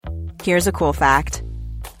Here's a cool fact.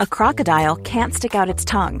 A crocodile can't stick out its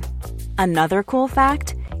tongue. Another cool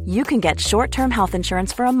fact, you can get short-term health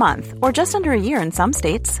insurance for a month or just under a year in some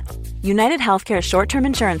states. United Healthcare short-term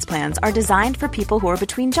insurance plans are designed for people who are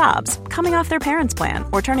between jobs, coming off their parents' plan,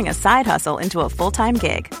 or turning a side hustle into a full-time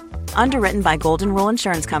gig. Underwritten by Golden Rule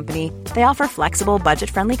Insurance Company, they offer flexible,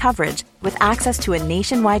 budget-friendly coverage with access to a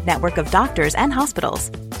nationwide network of doctors and hospitals.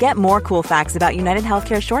 Get more cool facts about United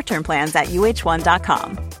Healthcare short-term plans at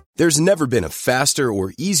uh1.com. There's never been a faster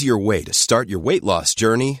or easier way to start your weight loss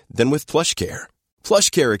journey than with PlushCare.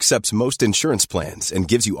 PlushCare accepts most insurance plans and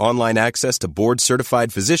gives you online access to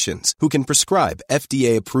board-certified physicians who can prescribe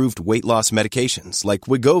FDA-approved weight loss medications like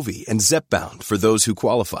Wegovy and Zepbound for those who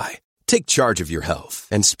qualify. Take charge of your health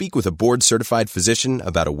and speak with a board-certified physician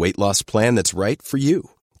about a weight loss plan that's right for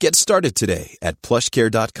you. Get started today at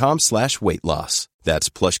plushcare.com/weight loss. That's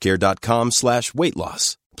plushcare.com/weight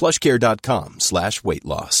loss. plushcare.com/weight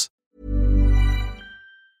loss.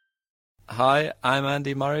 Hi, I'm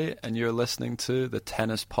Andy Murray, and you're listening to the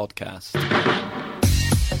Tennis Podcast.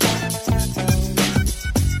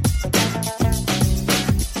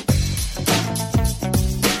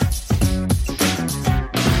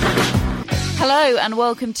 Hello and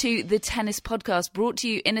welcome to the Tennis Podcast, brought to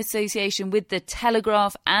you in association with The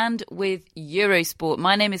Telegraph and with Eurosport.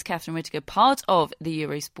 My name is Catherine Whitaker, part of the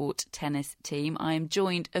Eurosport tennis team. I am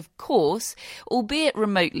joined, of course, albeit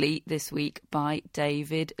remotely this week, by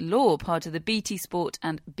David Law, part of the BT Sport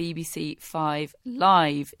and BBC 5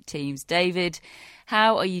 Live teams. David,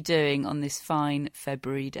 how are you doing on this fine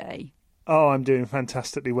February day? Oh, I'm doing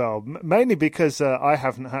fantastically well, mainly because I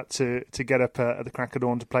haven't had to get up at the crack of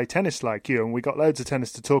dawn to play tennis like you, and we got loads of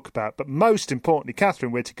tennis to talk about. But most importantly,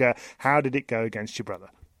 Catherine Whitaker, how did it go against your brother?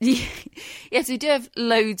 Yes, we do have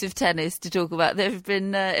loads of tennis to talk about. There have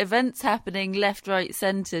been events happening left, right,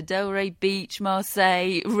 centre. Delray Beach,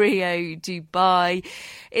 Marseille, Rio, Dubai.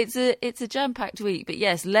 It's a jam-packed week. But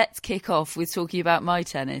yes, let's kick off with talking about my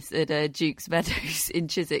tennis at Duke's Meadows in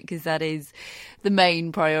Chiswick, because that is the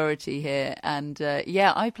main priority here. And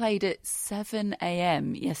I played at 7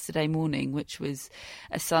 a.m. yesterday morning, which was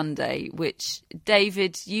a Sunday, which,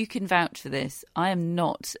 David, you can vouch for this. I am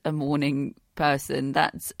not a morning person.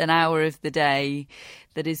 That's an hour of the day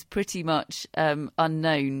that is pretty much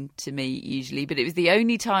unknown to me usually, but it was the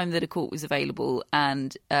only time that a court was available,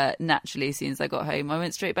 and naturally as soon as I got home I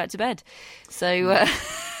went straight back to bed. So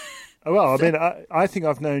well, I mean, I think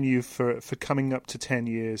I've known you for coming up to 10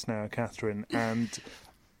 years now, Catherine, and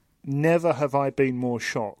never have I been more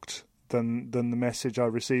shocked than the message I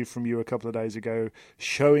received from you a couple of days ago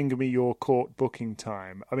showing me your court booking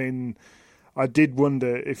time. I mean, I did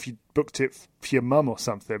wonder if you booked it for your mum or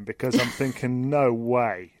something, because I'm thinking, no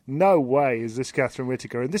way is this Catherine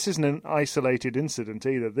Whitaker. And this isn't an isolated incident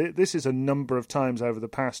either. This is a number of times over the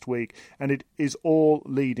past week, and it is all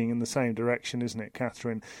leading in the same direction, isn't it,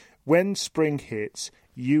 Catherine? When spring hits,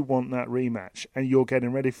 you want that rematch, and you're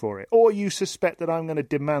getting ready for it. Or you suspect that I'm going to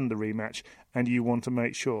demand the rematch, and you want to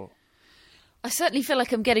make sure. I certainly feel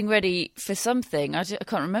like I'm getting ready for something. I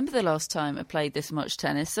can't remember the last time I played this much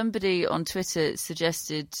tennis. Somebody on Twitter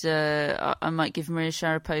suggested I might give Maria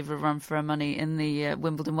Sharapova a run for her money in the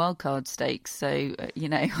Wimbledon Wildcard Stakes. So,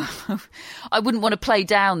 I wouldn't want to play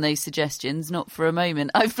down those suggestions, not for a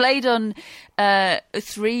moment. I've played on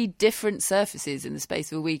 3 different surfaces in the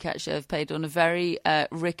space of a week, actually. I've played on a very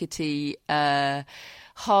rickety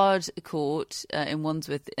hard court in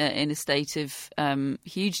Wandsworth in a state of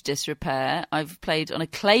huge disrepair. I've played on a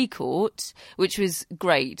clay court, which was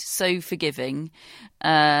great, so forgiving,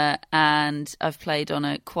 and I've played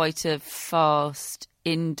on quite a fast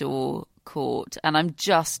indoor court, and I'm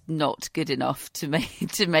just not good enough to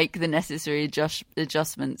make the necessary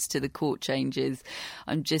adjustments to the court changes.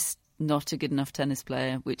 I'm just not a good enough tennis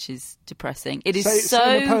player, which is depressing. It is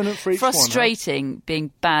so frustrating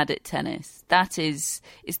being bad at tennis. It's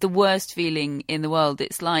the worst feeling in the world.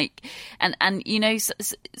 It's like, and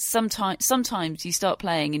sometimes you start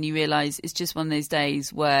playing and you realise it's just one of those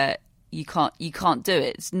days where you can't do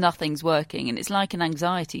it. Nothing's working, and it's like an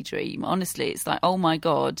anxiety dream. Honestly, it's like, oh my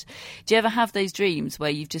God. Do you ever have those dreams where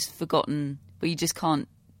you've just forgotten, where you just can't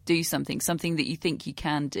do something that you think you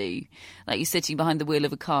can do, like you're sitting behind the wheel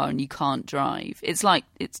of a car and you can't drive? It's like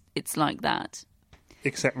that,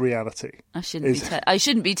 except reality. I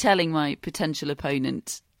shouldn't be telling my potential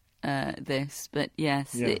opponent this, but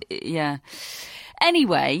yes, yeah.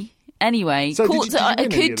 Anyway, Anyway, So I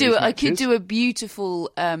could do a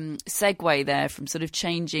beautiful segue there from sort of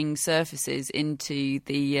changing surfaces into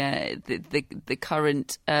the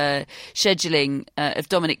current scheduling of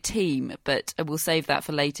Dominic Thiem, but we'll save that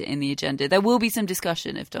for later in the agenda. There will be some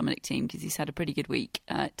discussion of Dominic Thiem because he's had a pretty good week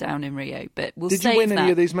down in Rio, but we'll save that. Did you win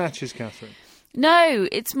any of these matches, Catherine? No,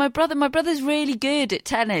 it's my brother. My brother's really good at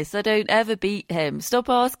tennis. I don't ever beat him. Stop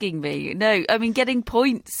asking me. No, I mean, getting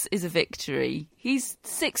points is a victory. He's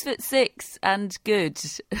 6'6" and good.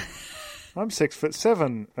 I'm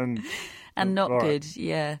 6'7" and not right. good.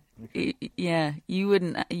 Yeah, okay. Yeah. You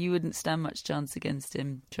wouldn't stand much chance against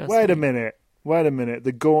him. Trust me. Wait a minute.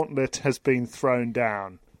 The gauntlet has been thrown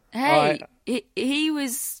down. Hey, he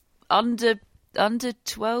was under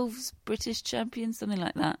 12's British champion, something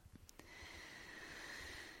like that.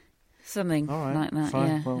 Something like that, fine,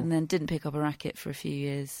 yeah. Well. And then didn't pick up a racket for a few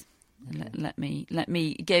years. Okay.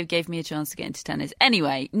 Gave me a chance to get into tennis.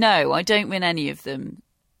 Anyway, no, I don't win any of them.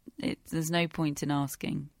 There's no point in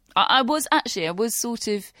asking. I was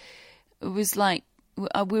like,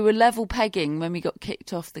 we were level pegging when we got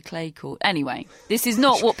kicked off the clay court. Anyway, this is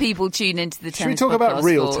not what people tune into the tennis. Should we talk about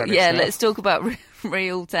real tennis? Yeah, now? Let's talk about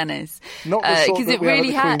real tennis. Not the sort that it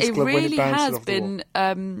really has been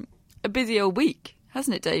a busy old week.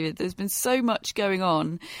 Hasn't it, David? There's been so much going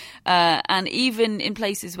on. And even in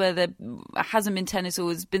places where there hasn't been tennis or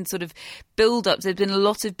has been sort of build-ups, there's been a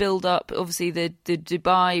lot of build-up. Obviously, the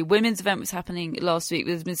Dubai women's event was happening last week.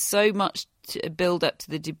 There's been so much build-up to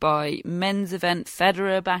the Dubai men's event.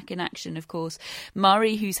 Federer back in action, of course.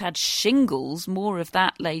 Murray, who's had shingles, more of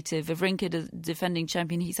that later. Wawrinka, the defending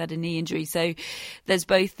champion, he's had a knee injury. So there's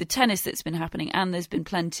both the tennis that's been happening and there's been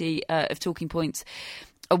plenty of talking points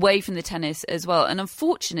away from the tennis as well. And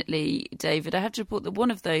unfortunately, David, I have to report that one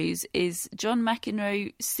of those is John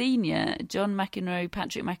McEnroe Sr., John McEnroe,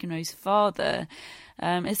 Patrick McEnroe's father,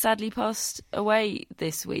 has sadly passed away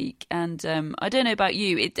this week. And I don't know about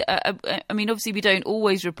you. I mean, obviously we don't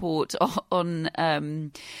always report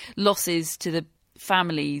on losses to the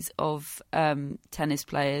families of tennis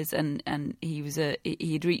players, and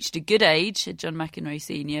he'd reached a good age, John McEnroe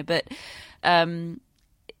Sr., but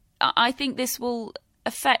I think this will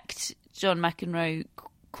affect John McEnroe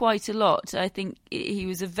quite a lot. I think he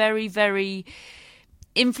was a very, very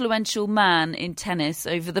influential man in tennis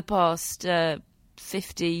over the past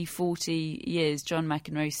 50, 40 years, John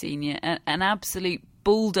McEnroe Sr., an absolute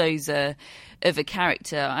bulldozer of a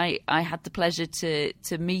character. I had the pleasure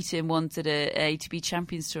to meet him once at a ATP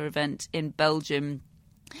Champions Tour event in Belgium.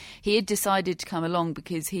 He had decided to come along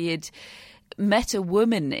because he had met a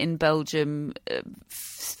woman in Belgium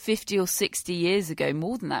 50 or 60 years ago,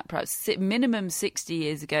 more than that perhaps, minimum 60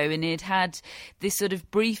 years ago, and he'd had this sort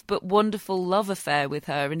of brief but wonderful love affair with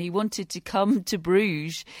her, and he wanted to come to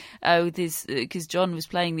Bruges because John was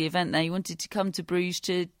playing the event there. He wanted to come to Bruges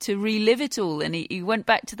to relive it all, and he went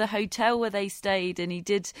back to the hotel where they stayed, and he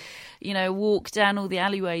did, walk down all the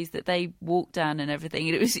alleyways that they walked down and everything.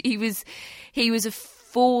 And he was a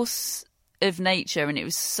force of nature, and it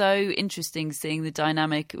was so interesting seeing the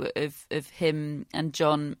dynamic of him and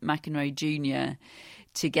John McEnroe Jr.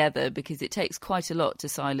 together, because it takes quite a lot to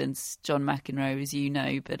silence John McEnroe, as you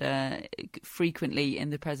know, but frequently in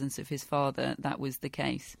the presence of his father, that was the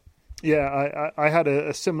case. Yeah, I had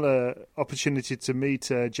a similar opportunity to meet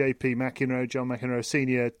JP McEnroe, John McEnroe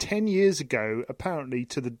Sr., 10 years ago, apparently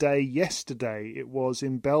to the day yesterday. It was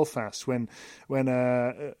in Belfast when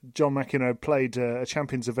John McEnroe played a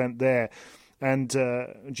Champions event there. And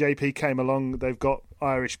JP came along. They've got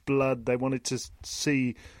Irish blood. They wanted to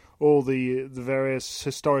see all the various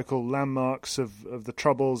historical landmarks of the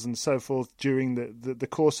Troubles and so forth during the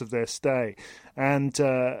course of their stay. And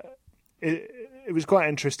it was quite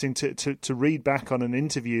interesting to read back on an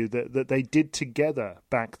interview that they did together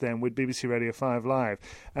back then with BBC Radio 5 Live.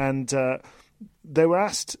 And they were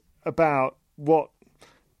asked about what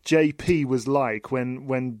JP was like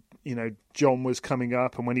when John was coming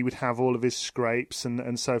up and when he would have all of his scrapes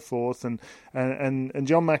and so forth. And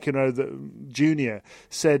John McEnroe Jr.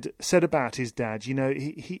 said about his dad,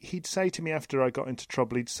 he'd say to me after I got into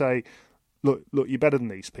trouble, he'd say, look, you're better than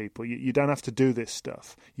these people. You don't have to do this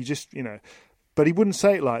stuff. You just, But he wouldn't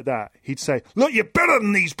say it like that. He'd say, look, you're better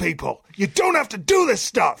than these people. You don't have to do this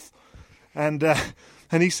stuff. And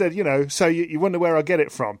he said, so you wonder where I get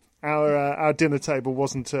it from. Our dinner table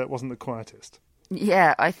wasn't the quietest.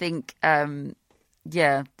 Yeah, I think,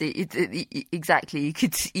 exactly.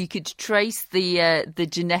 You could trace the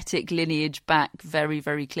genetic lineage back very,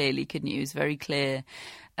 very clearly, couldn't you? It was very clear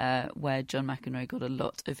where John McEnroe got a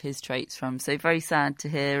lot of his traits from. So very sad to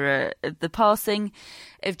hear the passing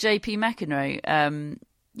of JP McEnroe.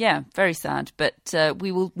 Yeah, very sad. But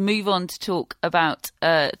we will move on to talk about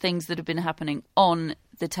things that have been happening on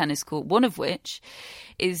the tennis court, one of which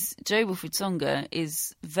is Jo-Wilfried Tsonga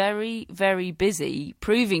is very, very busy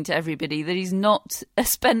proving to everybody that he's not a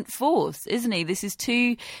spent force, isn't he? This is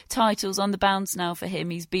 2 titles on the bounce now for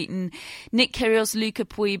him. He's beaten Nick Kyrgios, Luca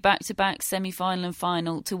Pouille back-to-back semi-final and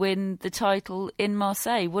final to win the title in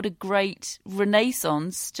Marseille. What a great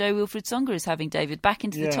renaissance Jo-Wilfried Tsonga is having, David, back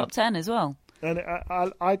into the top 10 as well. And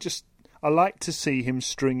I like to see him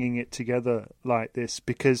stringing it together like this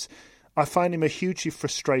because I find him a hugely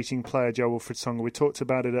frustrating player, Jo-Wilfried Tsonga. We talked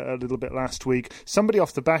about it a little bit last week. Somebody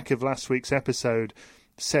off the back of last week's episode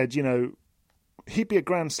said, he'd be a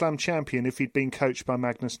Grand Slam champion if he'd been coached by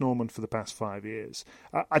Magnus Norman for the past 5 years.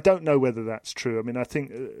 I don't know whether that's true. I mean, I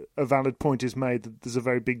think a valid point is made that there's a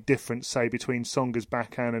very big difference, say, between Tsonga's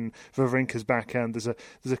backhand and Wawrinka's backhand.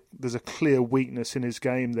 There's a clear weakness in his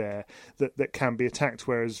game there that can be attacked,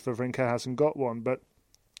 whereas Wawrinka hasn't got one. But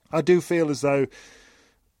I do feel as though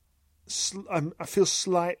I feel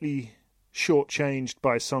slightly shortchanged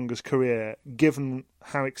by Tsonga's career, given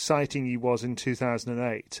how exciting he was in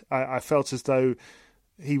 2008. I felt as though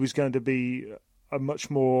he was going to be a much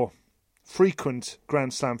more frequent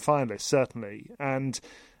Grand Slam finalist, certainly. And,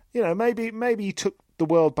 maybe he took the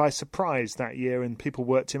world by surprise that year and people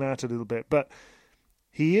worked him out a little bit. But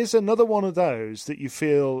he is another one of those that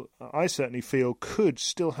I certainly feel, could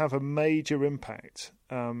still have a major impact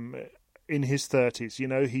in his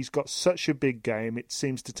 30s. He's got such a big game. It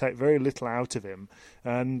seems to take very little out of him.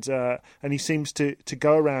 And he seems to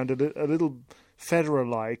go around a little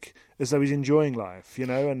Federer-like, as though he's enjoying life,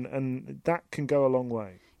 and that can go a long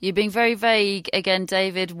way. You're being very vague again,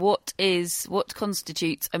 David. What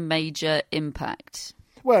constitutes a major impact?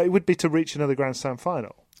 Well, it would be to reach another Grand Slam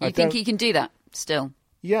final. You think he can do that still?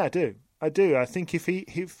 Yeah, I do. I think if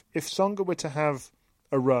Tsonga were to have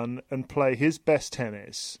a run and play his best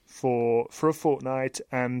tennis for a fortnight,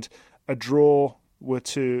 and a draw were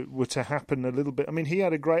to happen a little bit. I mean, he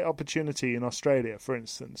had a great opportunity in Australia, for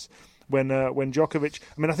instance, when Djokovic.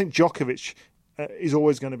 I mean, I think Djokovic is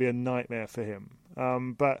always going to be a nightmare for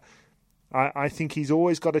him, but I think he's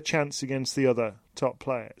always got a chance against the other top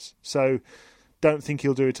players. So don't think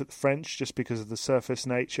he'll do it at the French just because of the surface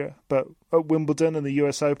nature. But at Wimbledon and the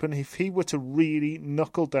US Open, if he were to really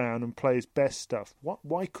knuckle down and play his best stuff,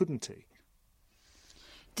 why couldn't he?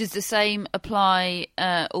 Does the same apply,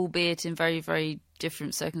 albeit in very, very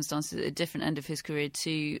different circumstances, at a different end of his career,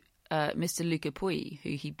 to Mr. Luca Pouille,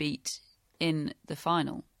 who he beat in the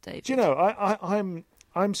final, David? Do you know,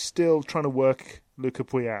 I'm still trying to work Luca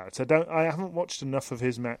Pouille out. I haven't watched enough of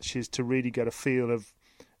his matches to really get a feel of.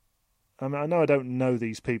 I mean, I know I don't know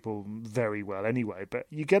these people very well anyway, but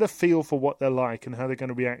you get a feel for what they're like and how they're going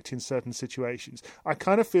to react in certain situations. I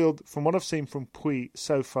kind of feel, from what I've seen from Pouille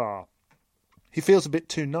so far, he feels a bit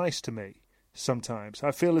too nice to me sometimes.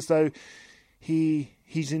 I feel as though he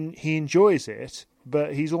enjoys it,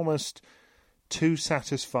 but he's almost too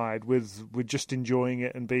satisfied with just enjoying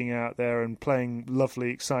it and being out there and playing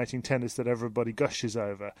lovely, exciting tennis that everybody gushes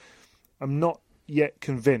over. I'm not yet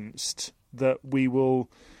convinced that we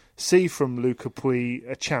will see from Luca Pouille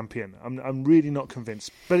a champion. I'm really not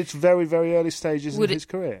convinced. But it's very, very early stages in his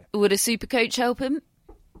career. Would a super coach help him?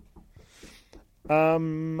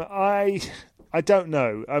 I don't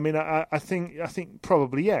know. I mean, I think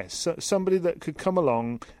probably yes. So, somebody that could come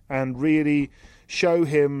along and really show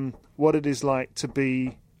him what it is like to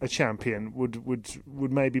be a champion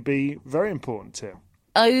would maybe be very important to him.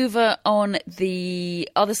 Over on the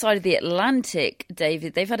other side of the Atlantic,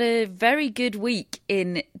 David, they've had a very good week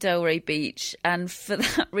in Delray Beach, and for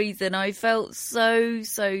that reason I felt so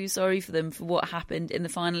sorry for them for what happened in the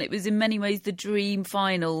final. It was in many ways the dream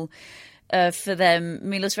final for them.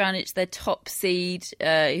 Milos Raonic, their top seed,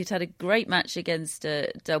 who'd had a great match against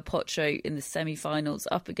Del Potro in the semi-finals,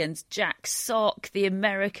 up against Jack Sock, the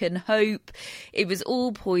American hope. It was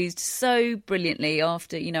all poised so brilliantly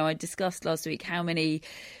after, I discussed last week how many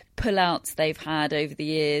pullouts they've had over the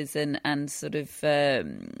years and sort of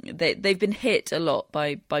they've been hit a lot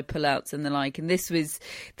by pullouts and the like, and this was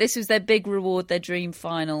their big reward, their dream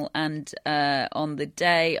final. And on the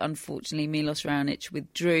day, unfortunately, Milos Raonic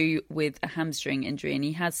withdrew with a hamstring injury, and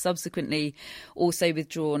he has subsequently also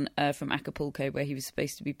withdrawn from Acapulco, where he was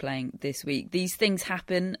supposed to be playing this week. These things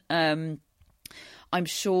happen. I'm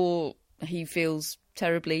sure he feels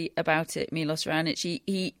terribly about it, Milos Raonic.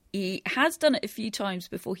 He has done it a few times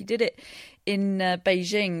before. He did it in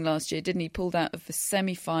Beijing last year, didn't he? Pulled out of a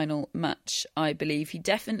semi-final match, I believe. He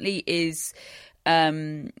definitely is.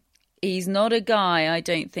 He's not a guy, I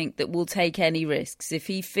don't think, that will take any risks. If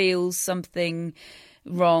he feels something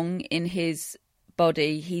wrong in his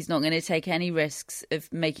body. He's not going to take any risks of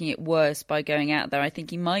making it worse by going out there. I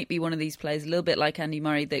think he might be one of these players, a little bit like Andy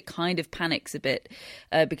Murray, that kind of panics a bit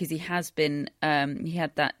because he has been, he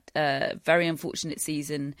had that very unfortunate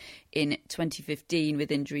season in 2015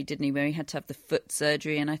 with injury, didn't he, where he had to have the foot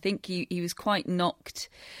surgery, and I think he was quite knocked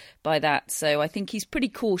by that. So I think he's pretty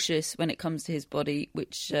cautious when it comes to his body,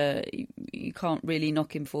 which you can't really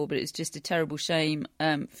knock him for, but it's just a terrible shame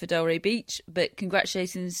for Delray Beach. But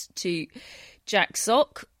congratulations to Jack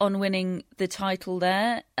Sock on winning the title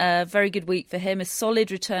there. Very good week for him. A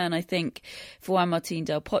solid return, I think, for Juan Martín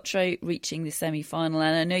del Potro, reaching the semi-final.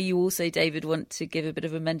 And I know you also, David, want to give a bit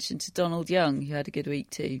of a mention to Donald Young, who had a good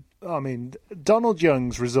week too. I mean, Donald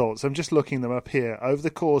Young's results, I'm just looking them up here, over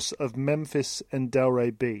the course of Memphis and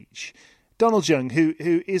Delray Beach. Donald Young, who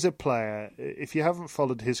is a player, if you haven't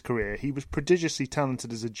followed his career, he was prodigiously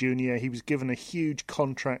talented as a junior. He was given a huge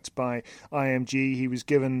contract by IMG. He was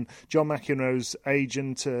given John McEnroe's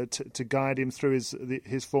agent to guide him through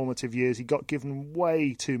his formative years. He got given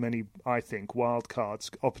way too many, I think, wild cards,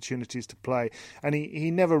 opportunities to play. And he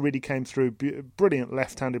never really came through. Brilliant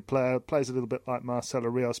left-handed player, plays a little bit like Marcelo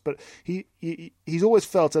Rios. But he's always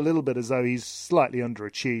felt a little bit as though he's slightly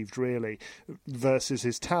underachieved, really, versus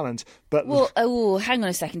his talent. But well, hang on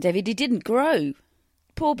a second, David. He didn't grow.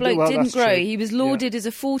 Poor bloke didn't grow. True. He was lauded as a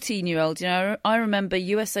 14-year-old. You know, I remember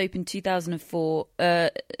US Open 2004.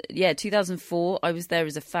 2004. I was there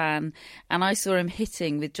as a fan, and I saw him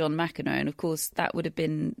hitting with John McEnroe. And of course, that would have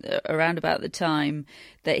been around about the time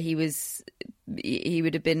that he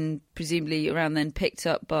would have been presumably around then picked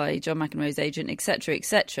up by John McEnroe's agent, etc.,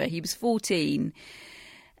 etc. He was 14.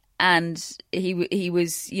 And he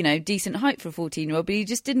was, you know, decent height for a 14-year-old, but he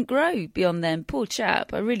just didn't grow beyond then. Poor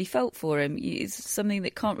chap. I really felt for him. It's something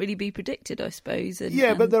that can't really be predicted, I suppose.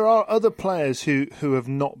 But there are other players who have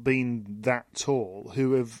not been that tall,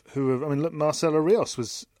 who have. I mean, look, Marcelo Rios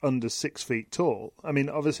was under 6 feet tall. I mean,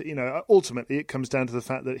 obviously, you know, ultimately it comes down to the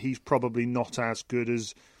fact that he's probably not as good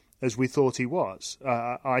as we thought he was,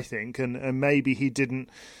 I think, and maybe he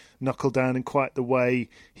didn't knuckle down in quite the way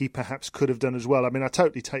he perhaps could have done as well. I mean, I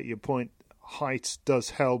totally take your point. Height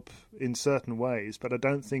does help in certain ways, but I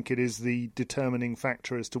don't think it is the determining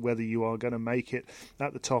factor as to whether you are going to make it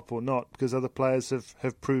at the top or not, because other players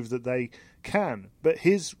have proved that they can. But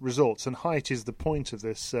his results, and height is the point of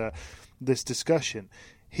this discussion,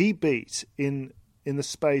 he beat in the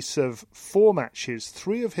space of 4 matches,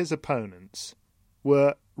 3 of his opponents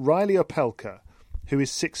were Riley Opelka, who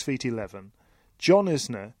is 6 feet 11, John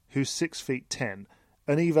Isner, who's 6 feet 10,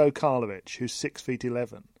 and Ivo Karlovic, who's 6 feet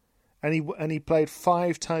 11. And he played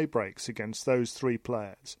 5 tie breaks against those 3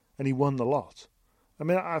 players, and he won the lot. I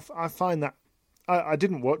mean, I find that I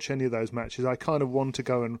didn't watch any of those matches. I kind of want to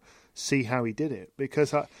go and see how he did it,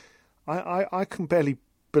 because I can barely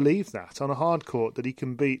believe that on a hard court that he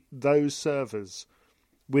can beat those servers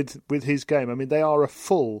with his game. I mean, they are a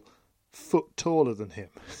full foot taller than him.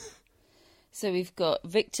 So we've got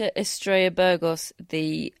Victor Estrella Burgos,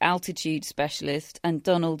 the altitude specialist, and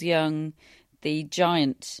Donald Young, the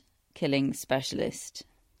giant killing specialist.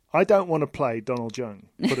 I don't want to play Donald Young,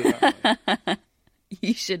 put it that way.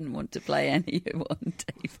 You shouldn't want to play anyone,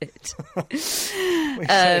 David.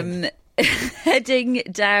 Heading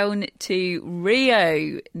down to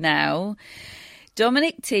Rio now.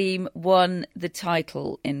 Dominic Thiem won the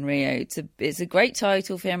title in Rio. It's a great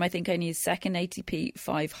title for him. I think only his second ATP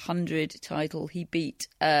 500 title. He beat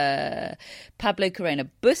Pablo Carreno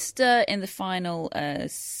Busta in the final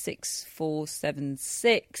 6-4,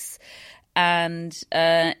 7-6. And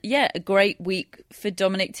a great week for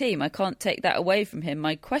Dominic Thiem. I can't take that away from him.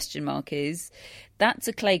 My question mark is, that's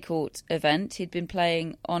a clay court event. He'd been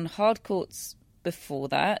playing on hard courts before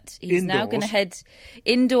that. He's now going to head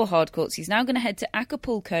indoor hard courts. He's now going to head to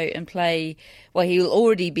Acapulco and play. Well, he'll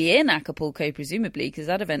already be in Acapulco, presumably, because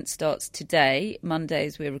that event starts today, Monday,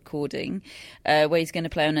 as we're recording, where he's going to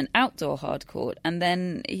play on an outdoor hard court. And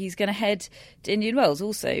then he's going to head to Indian Wells,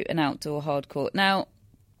 also an outdoor hard court. Now,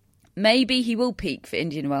 maybe he will peak for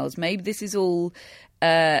Indian Wells. Maybe this is all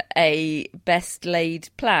a best laid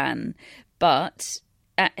plan. But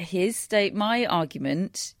at his state, my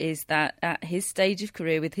argument is that at his stage of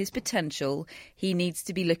career, with his potential, he needs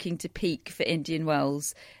to be looking to peak for Indian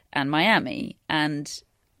Wells and Miami. And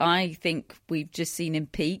I think we've just seen him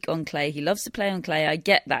peak on clay. He loves to play on clay. I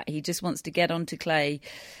get that. He just wants to get onto clay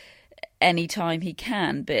anytime he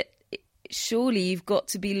can. But surely you've got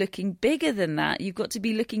to be looking bigger than that. You've got to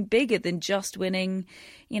be looking bigger than just winning,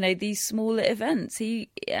 these smaller events.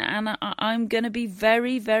 I'm going to be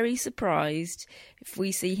very, very surprised if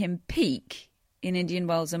we see him peak in Indian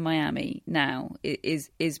Wells and Miami now.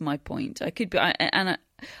 Is my point. I could be, and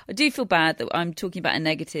I do feel bad that I'm talking about a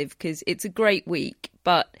negative because it's a great week,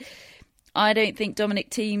 but I don't think Dominic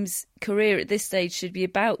Thiem's career at this stage should be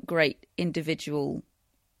about great individual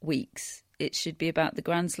weeks. It should be about the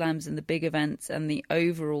Grand Slams and the big events and the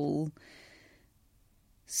overall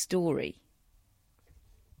story.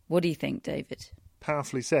 What do you think, David?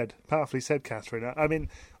 Powerfully said, Catherine. I mean,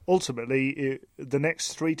 ultimately, the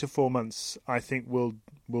next 3 to 4 months, I think, will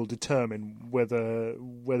determine whether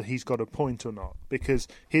he's got a point or not. Because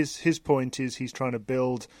his point is he's trying to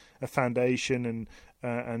build a foundation and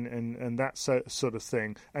that sort of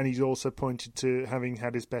thing. And he's also pointed to having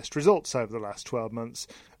had his best results over the last 12 months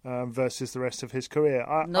versus the rest of his career.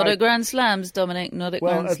 Not at Grand Slams, Dominic. Not at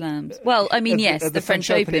Grand Slams. Well, I mean, yes, the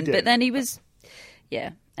French Open, but then he was.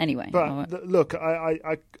 Yeah. Anyway, but look, I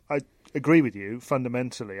agree with you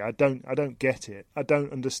fundamentally. I don't get it. I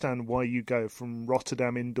don't understand why you go from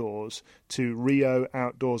Rotterdam indoors to Rio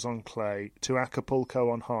outdoors on clay to Acapulco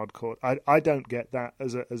on hard court. I don't get that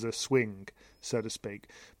as a swing, so to speak.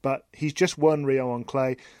 But he's just won Rio on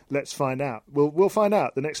clay. Let's find out. We'll find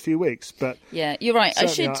out the next few weeks. But yeah, you're right.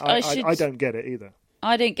 I don't get it either.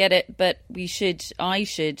 I don't get it, but I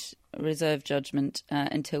should reserve judgment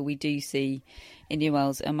until we do see Indian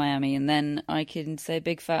Wells and Miami, and then I can say a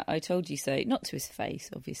big fat "I told you so," not to his face,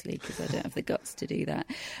 obviously, because I don't have the guts to do that.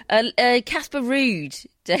 Casper Ruud,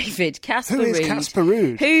 David. Who is Casper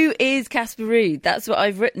Ruud? Who is Casper Ruud? That's what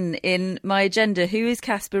I've written in my agenda. Who is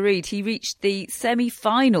Casper Ruud? He reached the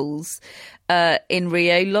semi-finals in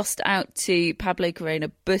Rio, lost out to Pablo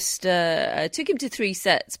Carreño Busta, took him to 3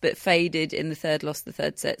 sets, but faded in the third, lost the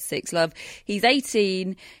third set 6-love. He's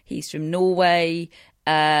 18. He's from Norway.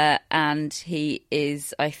 And he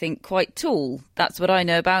is, I think, quite tall. That's what I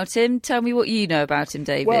know about him. Tell me what you know about him,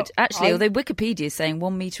 David. Well, actually, although Wikipedia is saying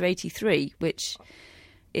 1.83 m, which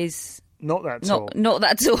is not that tall. Not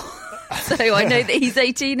that tall. So I know that he's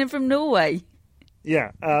 18 and from Norway.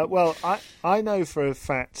 Yeah, well, I know for a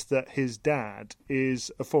fact that his dad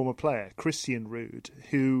is a former player, Christian Ruud,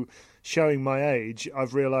 who, showing my age,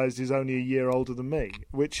 I've realised is only a year older than me.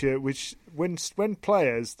 Which when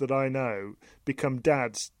players that I know become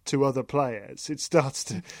dads to other players, it starts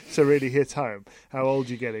to really hit home how old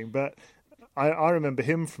you're getting. But I remember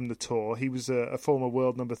him from the tour. He was a former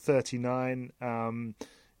world number 39.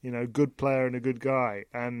 Good player and a good guy.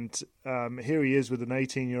 And here he is with an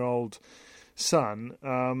 18-year-old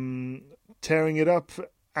son, tearing it up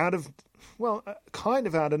kind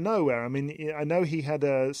of out of nowhere. I mean, I know he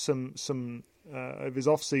had some of his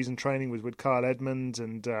off-season training was with Kyle Edmund,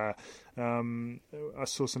 and I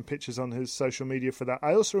saw some pictures on his social media for that.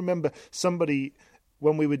 I also remember somebody,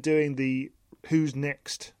 when we were doing the Who's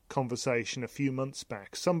Next conversation a few months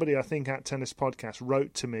back, somebody, I think, at Tennis Podcast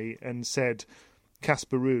wrote to me and said,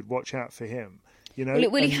 Casper Ruud, watch out for him.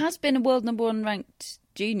 He has been a world number 1 ranked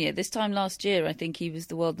junior. This time last year, I think he was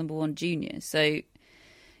the world number 1 junior. So,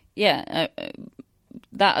 yeah,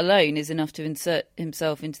 that alone is enough to insert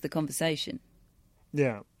himself into the conversation.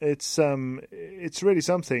 Yeah, it's really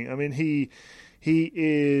something. I mean, he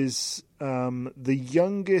is the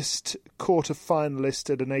youngest quarter-finalist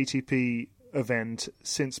at an ATP event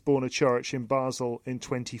since Borna Coric in Basel in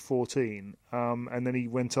 2014, and then he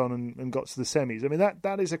went on and got to the semis. I mean,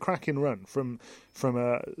 that is a cracking run from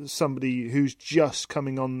somebody who's just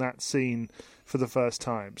coming on that scene for the first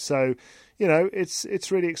time. So,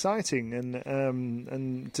 it's really exciting,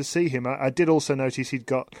 and to see him. I did also notice he'd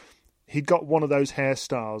got one of those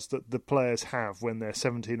hairstyles that the players have when they're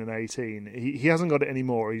 17 and 18. He hasn't got it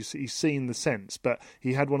anymore. He's seen the sense, but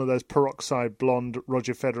he had one of those peroxide blonde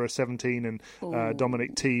Roger Federer 17 and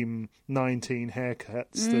Dominic Thiem 19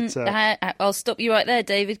 haircuts. I'll stop you right there,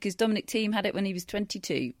 David, because Dominic Thiem had it when he was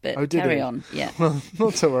 22. But carry on. Yeah. Well,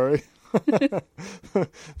 not to worry.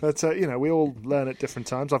 But, we all learn at different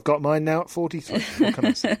times. I've got mine now at 43. What can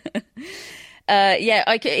I say?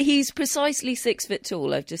 He's precisely 6 foot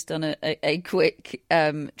tall. I've just done a quick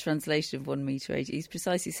translation of 1.80 m. He's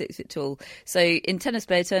precisely 6 foot tall. So in tennis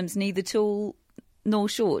player terms, neither tall nor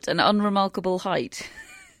short, an unremarkable height.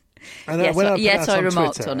 And I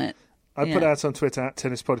remarked Twitter, on it. I put out on Twitter at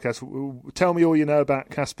Tennis Podcast, tell me all you know about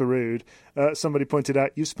Casper Ruud. Somebody pointed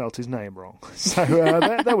out you spelt his name wrong. So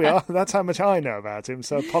there we are. That's how much I know about him.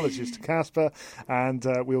 So apologies to Casper, and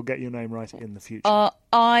we'll get your name right in the future. Our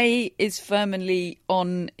eye is firmly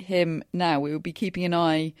on him now. We will be keeping an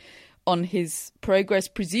eye on his progress,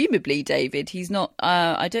 presumably, David. He's not...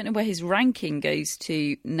 I don't know where his ranking goes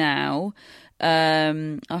to now.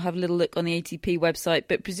 I'll have a little look on the ATP website,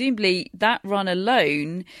 but presumably that run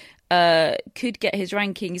alone... could get his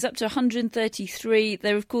ranking. He's up to 133.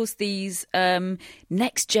 There are, of course, these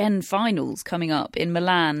next-gen finals coming up in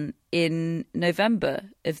Milan in November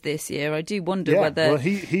of this year. I do wonder whether... Well,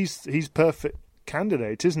 he's perfect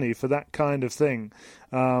candidate, isn't he, for that kind of thing?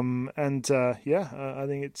 I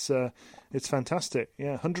think it's fantastic.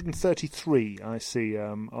 Yeah, 133 I see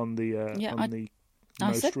on the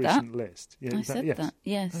most recent list. Yeah, I said that.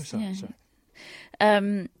 Yes. Oh, sorry.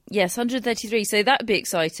 Yes, 133. So that would be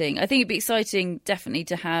exciting. I think it'd be exciting, definitely,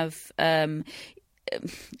 to have.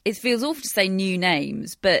 It feels awful to say new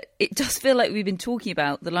names, but it does feel like we've been talking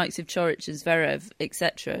about the likes of Coric and Zverev,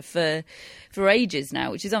 etc., for ages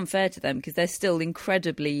now, which is unfair to them because they're still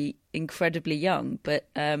incredibly young. But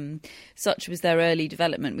such was their early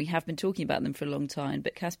development. We have been talking about them for a long time.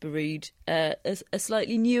 But Casper Ruud, a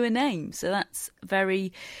slightly newer name, so that's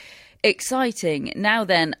very exciting. Now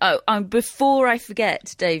then, before I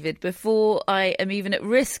forget, David, before I am even at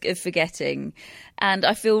risk of forgetting, and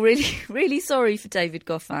I feel really, really sorry for David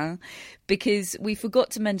Goffin, because we forgot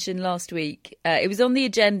to mention last week, it was on the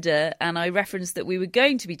agenda, and I referenced that we were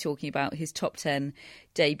going to be talking about his top 10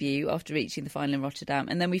 debut after reaching the final in Rotterdam,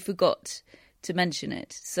 and then we forgot to mention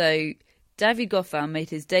it. So David Goffin made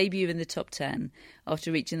his debut in the top 10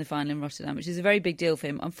 after reaching the final in Rotterdam, which is a very big deal for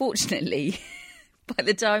him. Unfortunately, by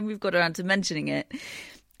the time we've got around to mentioning it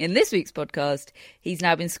in this week's podcast, he's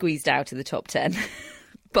now been squeezed out of the top 10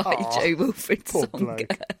 by Jo-Wilfried Tsonga.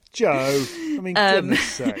 Joe, I mean, goodness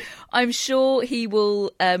sake. I'm sure he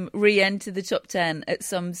will re-enter the top 10 at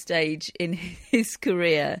some stage in his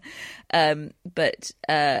career. But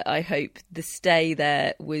I hope the stay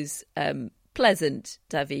there was pleasant,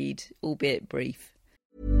 David, albeit brief.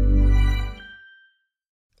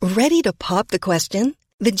 Ready to pop the question?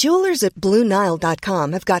 The jewelers at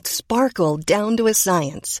BlueNile.com have got sparkle down to a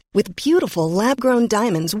science with beautiful lab-grown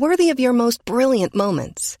diamonds worthy of your most brilliant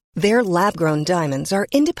moments. Their lab-grown diamonds are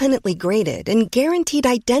independently graded and guaranteed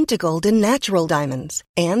identical to natural diamonds,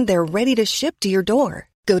 and they're ready to ship to your door.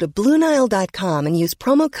 Go to BlueNile.com and use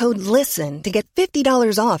promo code LISTEN to get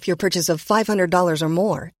 $50 off your purchase of $500 or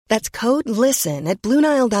more. That's code LISTEN at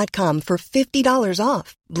BlueNile.com for $50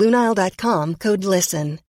 off. BlueNile.com, code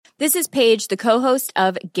LISTEN. This is Paige, the co-host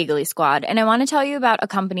of Giggly Squad, and I want to tell you about a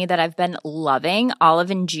company that I've been loving,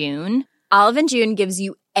 Olive & June. Olive & June gives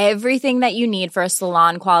you everything that you need for a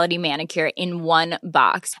salon-quality manicure in one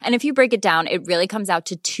box. And if you break it down, it really comes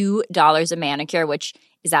out to $2 a manicure, which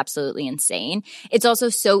is absolutely insane. It's also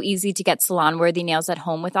so easy to get salon-worthy nails at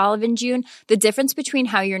home with Olive & June. The difference between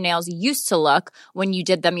how your nails used to look when you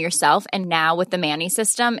did them yourself and now with the Mani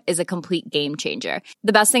system is a complete game changer.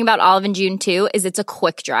 The best thing about Olive & June, too, is it's a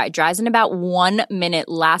quick dry. Dries in about 1 minute,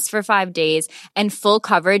 lasts for 5 days, and full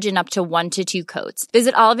coverage in up to 1 to 2 coats.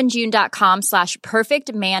 Visit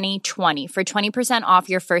oliveandjune.com/perfectmani20 for 20% off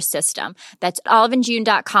your first system. That's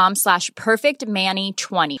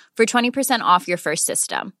oliveandjune.com/perfectmani20 for 20% off your first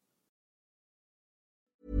system.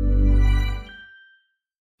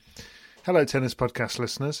 Hello, Tennis Podcast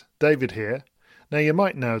listeners. David here. Now, you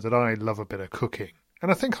might know that I love a bit of cooking,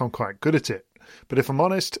 and I think I'm quite good at it. But if I'm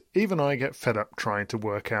honest, even I get fed up trying to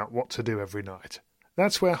work out what to do every night.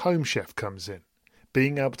 That's where Home Chef comes in.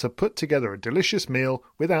 Being able to put together a delicious meal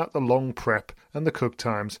without the long prep and the cook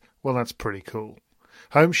times, well, that's pretty cool.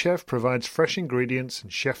 Home Chef provides fresh ingredients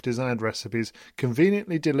and chef-designed recipes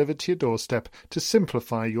conveniently delivered to your doorstep to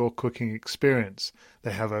simplify your cooking experience.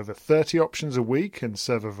 They have over 30 options a week and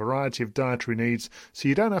serve a variety of dietary needs, so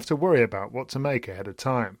you don't have to worry about what to make ahead of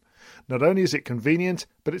time. Not only is it convenient,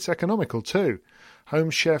 but it's economical too. Home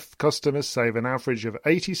Chef customers save an average of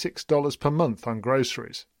 $86 per month on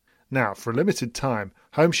groceries. Now, for a limited time,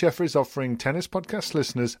 Home Chef is offering Tennis Podcast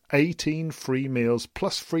listeners 18 free meals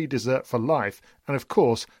plus free dessert for life and, of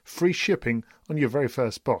course, free shipping on your very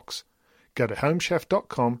first box. Go to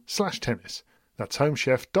homechef.com/tennis. That's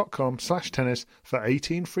homechef.com/tennis for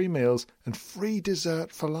 18 free meals and free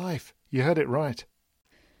dessert for life. You heard it right.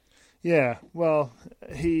 Yeah, well,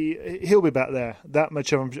 he'll be back there. That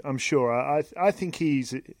much I'm sure. I think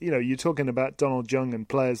he's, you're talking about Donald Jung and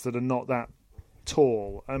players that are not that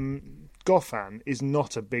tall. Goffin is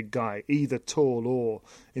not a big guy, either tall or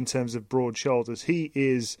in terms of broad shoulders. He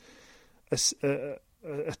is a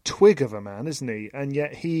twig of a man, isn't he? And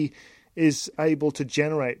yet he is able to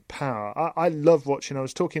generate power. I love watching. I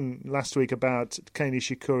was talking last week about Kei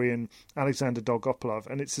Nishikori and Alexander Dolgopolov,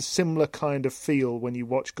 and it's a similar kind of feel when you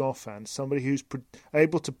watch Goffin, somebody who's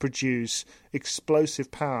able to produce explosive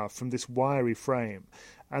power from this wiry frame.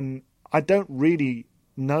 And I don't really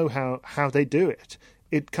know how they do it.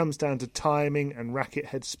 It comes down to timing and racket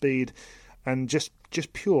head speed and just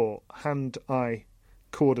pure hand-eye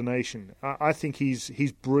coordination. I think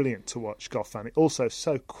he's brilliant to watch, Goffin. Also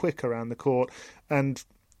so quick around the court, and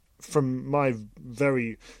from my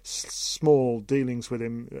very small dealings with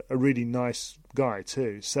him, a really nice guy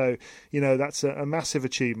too. So, that's a massive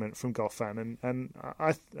achievement from Goffin, and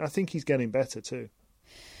I think he's getting better too.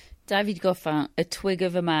 David Goffin, a twig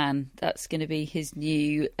of a man. That's going to be his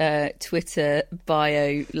new Twitter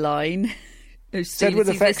bio line. Said with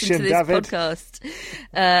affection, David. Podcast,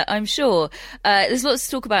 I'm sure. There's lots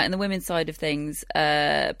to talk about in the women's side of things,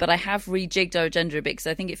 but I have rejigged our agenda a bit because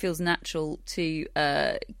I think it feels natural to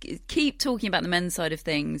keep talking about the men's side of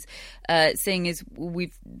things, seeing as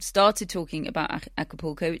we've started talking about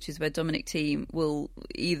Acapulco, which is where Dominic Thiem will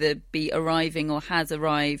either be arriving or has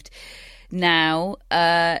arrived now.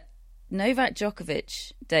 Novak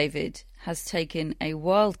Djokovic, David, has taken a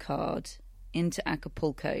wild card into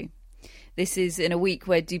Acapulco. This is in a week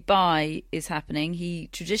where Dubai is happening. He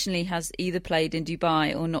traditionally has either played in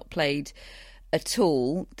Dubai or not played at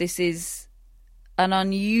all. This is an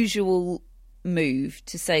unusual move,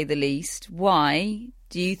 to say the least. Why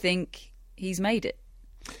do you think he's made it?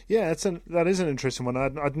 Yeah, that is an interesting one.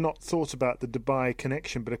 I'd not thought about the Dubai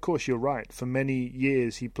connection, but of course you're right. For many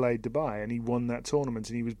years he played Dubai and he won that tournament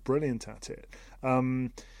and he was brilliant at it.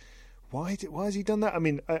 Why has he done that? I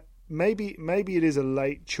mean, maybe it is a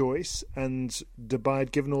late choice, and Dubai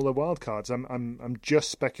had given all their wild cards. I'm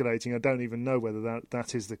just speculating. I don't even know whether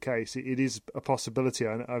that is the case. It is a possibility.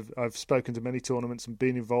 I've spoken to many tournaments and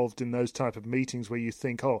been involved in those type of meetings where you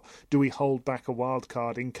think, do we hold back a wild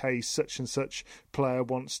card in case such and such player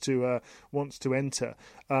wants to enter?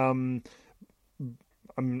 I'm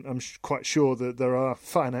quite sure that there are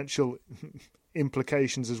financial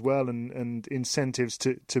implications as well and incentives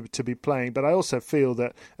to be playing, but I also feel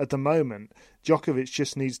that at the moment Djokovic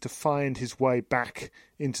just needs to find his way back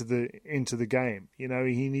into the game.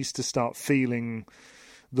 He needs to start feeling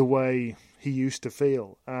the way he used to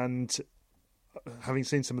feel, and having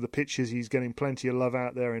seen some of the pictures, he's getting plenty of love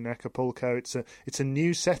out there in Acapulco. It's a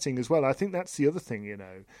new setting as well. I think that's the other thing.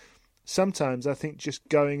 Sometimes I think just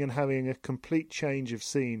going and having a complete change of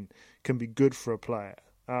scene can be good for a player.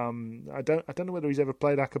 I don't know whether he's ever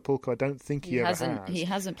played Acapulco. I don't think he ever has. He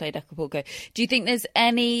hasn't played Acapulco. Do you think there's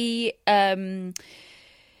any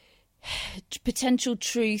potential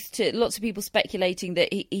truth to lots of people speculating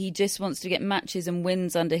that he just wants to get matches and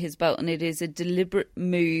wins under his belt, and it is a deliberate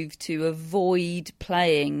move to avoid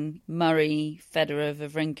playing Murray, Federer,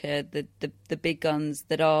 Wawrinka, the big guns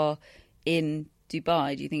that are in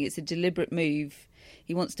Dubai? Do you think it's a deliberate move?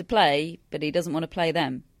 He wants to play, but he doesn't want to play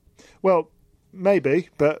them. Well, maybe,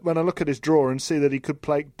 but when I look at his draw and see that he could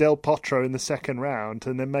play Del Potro in the second round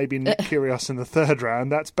and then maybe Nick Kyrgios in the third round,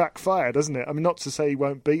 that's backfired, doesn't it? I mean, not to say he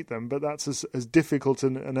won't beat them, but that's as difficult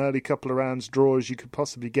an early couple of rounds draw as you could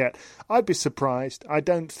possibly get. I'd be surprised. I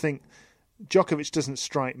don't think Djokovic doesn't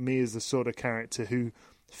strike me as the sort of character who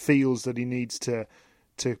feels that he needs to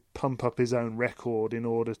pump up his own record in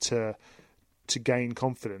order to gain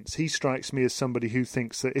confidence. He strikes me as somebody who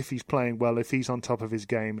thinks that if he's playing well, if he's on top of his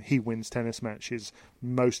game, he wins tennis matches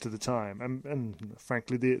most of the time. And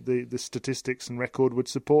frankly, the statistics and record would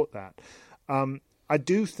support that. I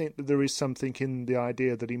do think that there is something in the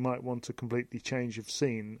idea that he might want to completely change of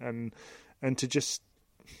scene and to just,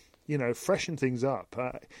 freshen things up.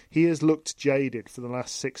 He has looked jaded for the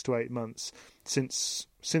last 6 to 8 months since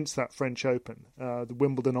that French Open, the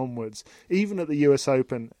Wimbledon onwards, even at the US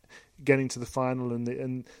Open, getting to the final, and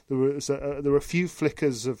there were a few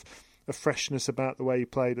flickers of freshness about the way he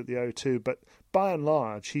played at the O2, but by and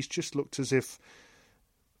large, he's just looked as if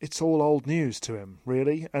it's all old news to him,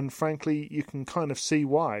 really. And frankly, you can kind of see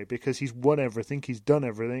why, because he's won everything, he's done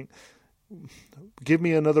everything. Give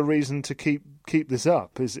me another reason to keep this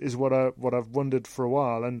up is what I've wondered for a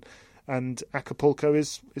while, and Acapulco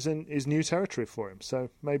is new territory for him, so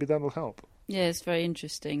maybe that'll help. Yeah, it's very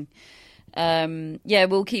interesting.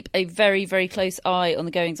 We'll keep a very, very close eye on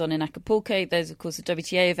the goings-on in Acapulco. There's, of course, a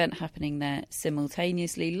WTA event happening there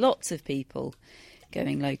simultaneously. Lots of people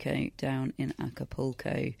going loco down in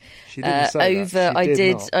Acapulco. She didn't say that.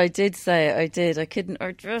 I did say it. I did.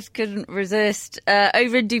 I just couldn't resist.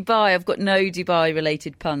 Over in Dubai, I've got no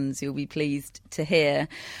Dubai-related puns, you'll be pleased to hear.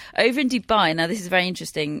 Over in Dubai, now this is very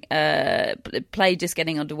interesting. Play just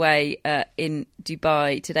getting underway in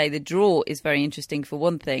Dubai today. The draw is very interesting for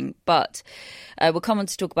one thing, but we'll come on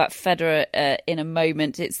to talk about Federer in a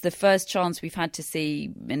moment. It's the first chance we've had to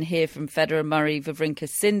see and hear from Federer, Murray, Wawrinka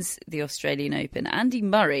since the Australian Open, Andy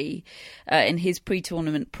Murray, in his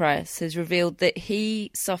pre-tournament press, has revealed that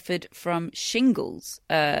he suffered from shingles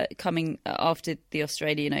coming after the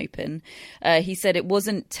Australian Open. He said it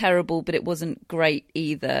wasn't terrible, but it wasn't great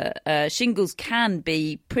either. Shingles can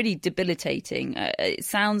be pretty debilitating. It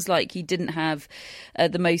sounds like he didn't have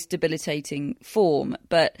the most debilitating form,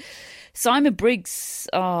 but Simon Briggs,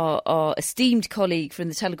 our esteemed colleague from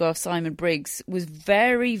The Telegraph, Simon Briggs, was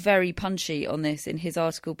very, very punchy on this in his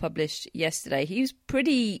article published yesterday. He was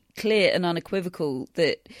pretty clear and unequivocal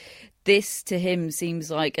that this, to him,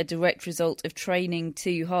 seems like a direct result of training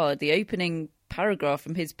too hard. The opening paragraph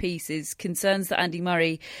from his piece is concerns that Andy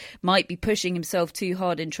Murray might be pushing himself too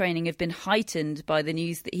hard in training have been heightened by the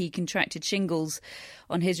news that he contracted shingles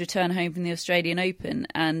on his return home from the Australian Open,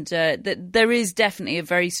 and that there is definitely a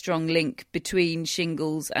very strong link between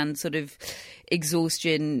shingles and sort of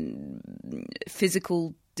exhaustion,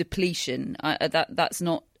 physical depletion. That's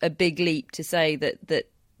not a big leap to say that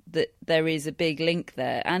there is a big link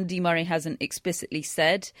there. Andy Murray hasn't explicitly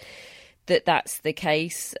said that that's the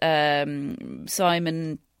case.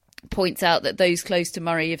 Simon points out that those close to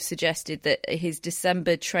Murray have suggested that his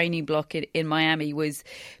December training block in Miami was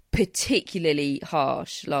particularly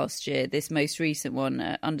harsh last year. This most recent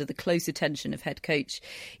one, under the close attention of head coach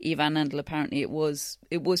Ivan Lendl, apparently it was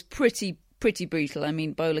pretty brutal. I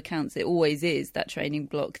mean, by all accounts, it always is, that training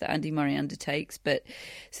block that Andy Murray undertakes, but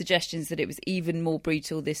suggestions that it was even more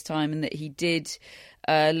brutal this time and that he did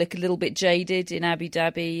look a little bit jaded in Abu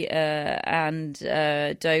Dhabi and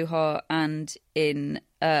Doha and in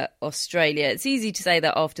Australia. It's easy to say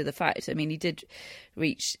that after the fact. I mean, he did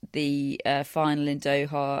reach the final in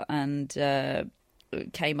Doha and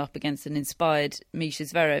came up against an inspired Misha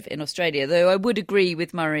Zverev in Australia, though I would agree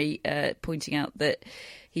with Murray pointing out that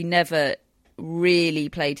he never really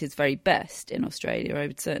played his very best in Australia. I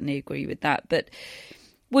would certainly agree with that. But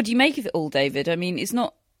what do you make of it all, David? I mean, it's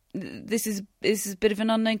not... This is a bit of an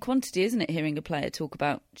unknown quantity, isn't it? Hearing a player talk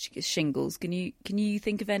about shingles. Can you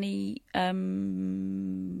think of any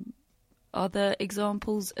other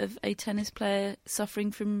examples of a tennis player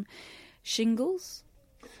suffering from shingles?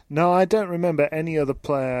 No, I don't remember any other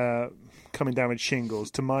player coming down with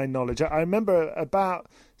shingles, to my knowledge. I remember about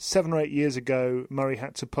 7 or 8 years ago, Murray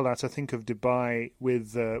had to pull out, I think, of Dubai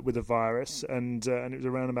with a virus, and it was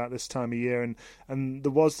around about this time of year, and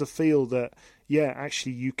there was the feel that, yeah,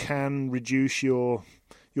 actually you can reduce your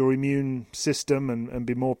immune system and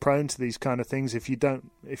be more prone to these kind of things if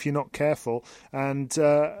you're not careful. And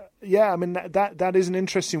I mean that is an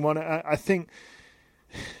interesting one. I think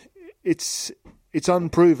it's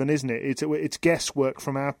unproven, isn't it? It's guesswork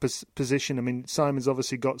from our position. I mean, Simon's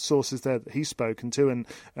obviously got sources there that he's spoken to,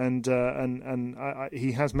 and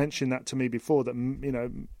he has mentioned that to me before, that, you know,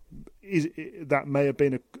 that may have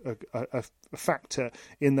been a factor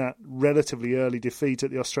in that relatively early defeat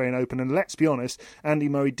at the Australian Open. And let's be honest, Andy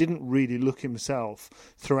Murray didn't really look himself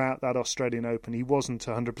throughout that Australian Open. He wasn't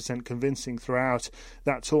 100% convincing throughout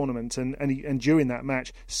that tournament, and during that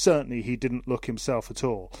match, certainly he didn't look himself at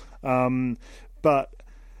all. But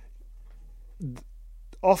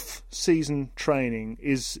off-season training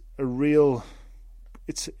is a real...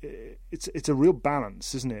 It's a real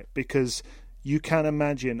balance, isn't it? Because you can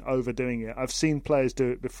imagine overdoing it. I've seen players do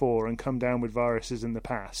it before and come down with viruses in the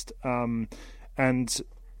past. And,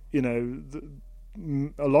 you know,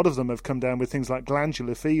 a lot of them have come down with things like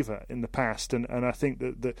glandular fever in the past. And I think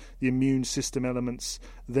that the immune system elements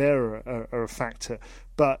there are a factor.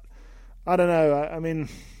 But I don't know. I mean...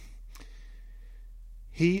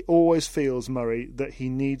 He always feels, Murray, that he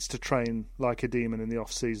needs to train like a demon in the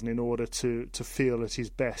off-season in order to feel at his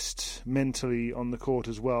best mentally on the court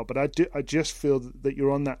as well. But I just feel that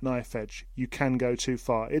you're on that knife edge. You can go too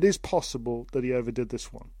far. It is possible that he overdid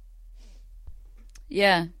this one.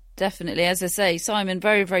 Yeah, definitely. As I say, Simon,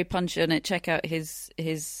 very, very punchy on it. Check out his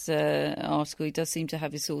article. He does seem to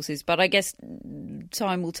have his sources. But I guess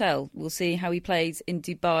time will tell. We'll see how he plays in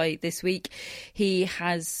Dubai this week. He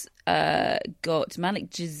has... got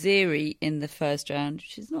Malik Jaziri in the first round,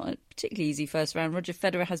 which is not a particularly easy first round. Roger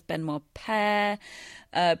Federer has Benoit Paire.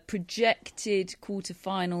 Projected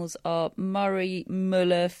quarterfinals are Murray,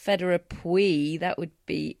 Muller, Federer, Pouille. That would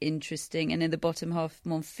be interesting. And in the bottom half,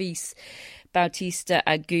 Monfils, Bautista,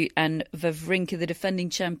 Agut and Wawrinka, the defending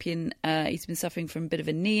champion. He's been suffering from a bit of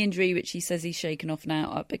a knee injury, which he says he's shaken off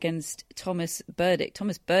now, up against Thomas Berdych.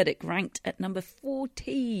 Thomas Berdych ranked at number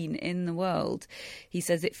 14 in the world. He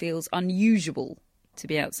says it feels unusual to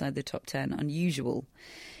be outside the top 10. Unusual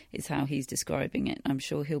is how he's describing it. I'm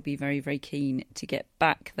sure he'll be very, very keen to get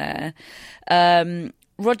back there.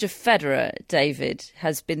 Roger Federer, David,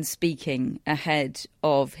 has been speaking ahead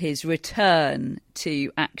of his return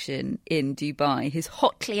to action in Dubai, his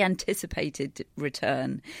hotly anticipated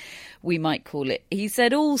return, we might call it. He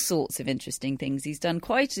said all sorts of interesting things. He's done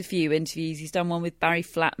quite a few interviews. He's done one with Barry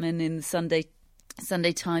Flatman in the Sunday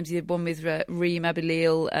Times. He did one with Reem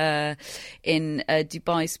Abileel in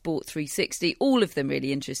Dubai Sport 360. All of them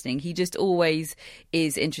really interesting. He just always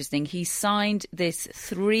is interesting. He signed this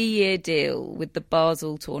 3-year deal with the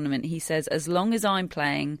Basel tournament. He says, as long as I'm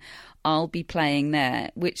playing, I'll be playing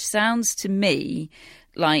there, which sounds to me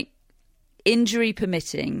like, injury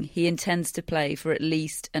permitting, he intends to play for at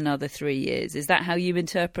least another 3 years. Is that how you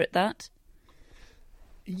interpret that?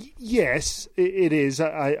 Yes, it is.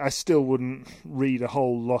 I still wouldn't read a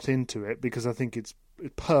whole lot into it, because I think it's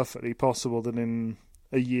perfectly possible that in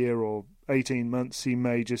a year or 18 months he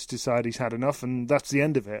may just decide he's had enough, and that's the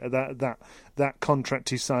end of it. That contract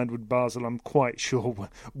he signed with Basel, I'm quite sure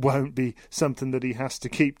won't be something that he has to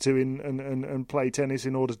keep to and play tennis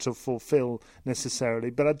in order to fulfil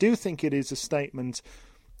necessarily. But I do think it is a statement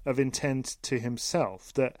of intent to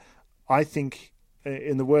himself that I think,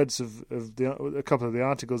 in the words of a couple of the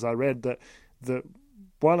articles I read, that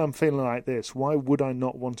while I'm feeling like this, why would I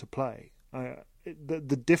not want to play?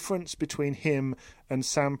 The difference between him and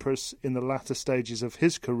Sampras in the latter stages of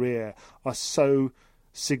his career are so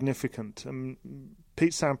significant.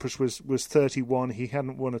 Pete Sampras was 31. He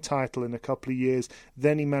hadn't won a title in a couple of years.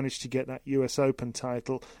 Then he managed to get that US Open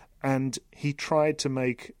title, and he tried to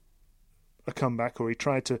make a comeback, or he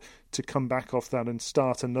tried to come back off that and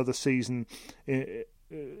start another season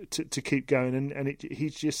to keep going, and he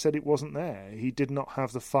just said it wasn't there. He did not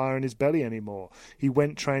have the fire in his belly anymore. He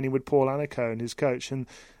went training with Paul Anico and his coach, and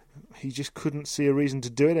he just couldn't see a reason to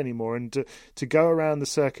do it anymore. And to go around the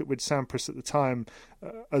circuit with Sampras at the time,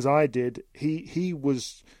 as I did, he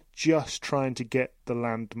was just trying to get the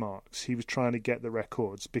landmarks. He was trying to get the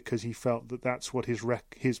records, because he felt that that's what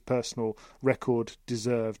his personal record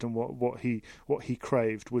deserved, and what he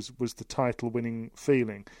craved was the title winning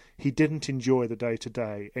feeling. He didn't enjoy the day to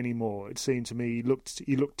day anymore. It seemed to me he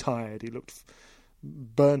looked tired. He looked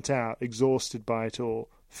burnt out, exhausted by it all.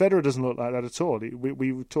 Federer doesn't look like that at all.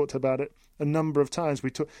 We talked about it a number of times.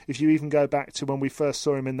 If you even go back to when we first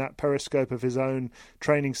saw him in that periscope of his own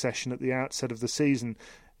training session at the outset of the season,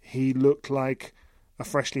 he looked like a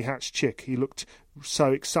freshly hatched chick. He looked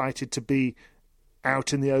so excited to be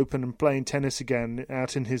out in the open and playing tennis again,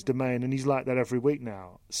 out in his domain, and he's like that every week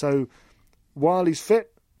now. So while he's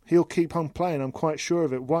fit, he'll keep on playing. I'm quite sure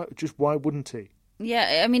of it. Why wouldn't he?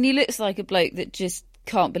 Yeah, I mean, he looks like a bloke that just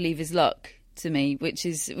can't believe his luck, to me, which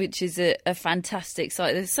is a fantastic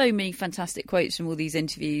sight. There's so many fantastic quotes from all these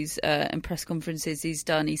interviews and press conferences he's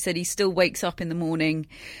done. He said he still wakes up in the morning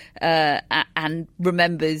and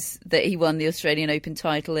remembers that he won the Australian Open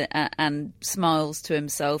title and smiles to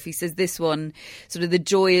himself. He says this one, sort of the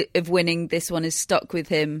joy of winning this one, has stuck with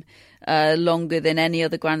him longer than any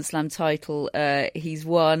other Grand Slam title he's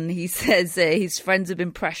won. He says his friends have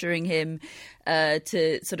been pressuring him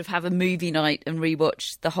to sort of have a movie night and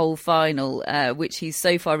rewatch the whole final, which he's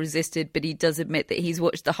so far resisted, but he does admit that he's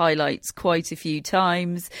watched the highlights quite a few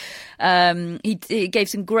times. He gave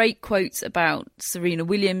some great quotes about Serena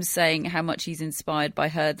Williams, saying how much he's inspired by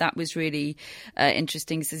her. That was really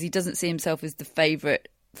interesting. He says he doesn't see himself as the favourite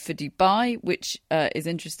for Dubai, which is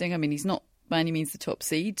interesting. I mean, he's not by any means the top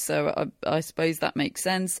seed, so I suppose that makes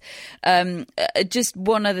sense. Just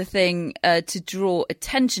one other thing to draw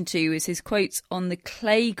attention to is his quotes on the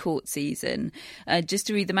clay court season. Just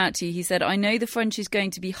to read them out to you, he said, "I know the French is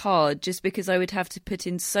going to be hard just because I would have to put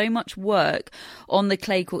in so much work on the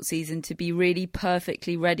clay court season to be really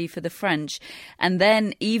perfectly ready for the French. And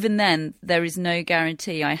then, even then, there is no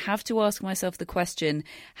guarantee. I have to ask myself the question,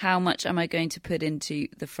 how much am I going to put into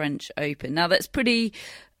the French Open?" Now, that's pretty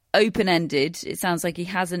open-ended. It sounds like he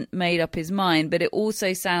hasn't made up his mind, but it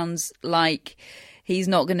also sounds like he's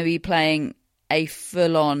not going to be playing a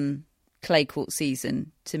full-on clay court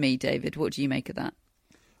season to me, David. What do you make of that?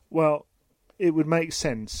 Well, it would make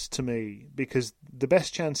sense to me, because the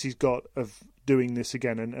best chance he's got of doing this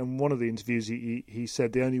again, and one of the interviews he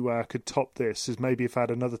said the only way I could top this is maybe if I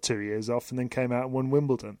had another 2 years off and then came out and won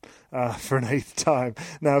Wimbledon for an 8th time.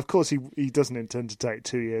 Now, of course, he doesn't intend to take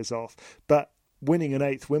 2 years off, but winning an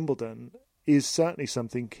 8th Wimbledon is certainly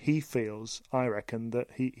something he feels, I reckon, that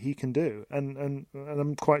he can do. And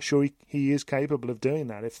I'm quite sure he is capable of doing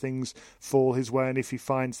that if things fall his way and if he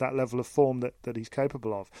finds that level of form that he's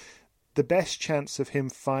capable of. The best chance of him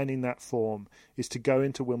finding that form is to go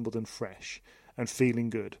into Wimbledon fresh and feeling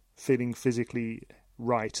good, feeling physically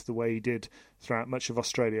right the way he did throughout much of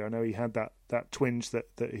Australia. I know he had that twinge that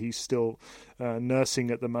he's still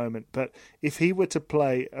nursing at the moment. But if he were to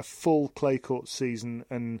play a full clay court season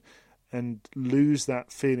and lose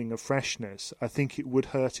that feeling of freshness, I think it would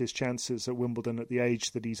hurt his chances at Wimbledon at the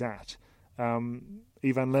age that he's at. Ivan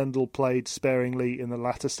Lendl played sparingly in the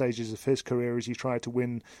latter stages of his career as he tried to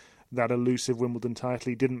win that elusive Wimbledon title.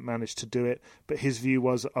 He didn't manage to do it, but his view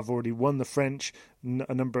was, I've already won the French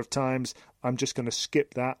a number of times, I'm just going to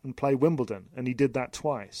skip that and play Wimbledon, and he did that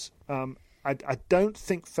twice. I don't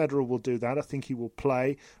think Federer will do that. I think he will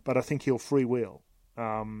play, but I think he'll freewheel.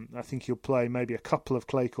 I think he'll play maybe a couple of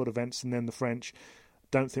clay court events and then the French.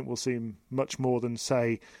 Don't think we'll see him much more than,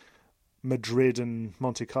 say, Madrid and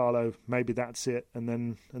Monte Carlo. Maybe that's it, and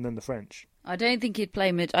then the French. I don't think he'd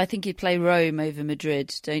play I think he'd play Rome over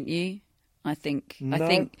Madrid, don't you? I think he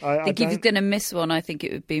was going to miss one. I think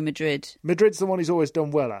it would be Madrid. Madrid's the one he's always done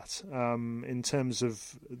well at, in terms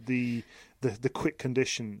of the quick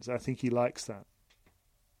conditions. I think he likes that.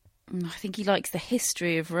 I think he likes the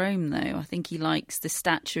history of Rome, though. I think he likes the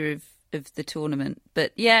stature of the tournament.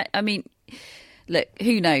 But yeah, I mean, look,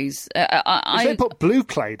 who knows? If they put blue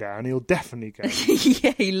clay down, he'll definitely go.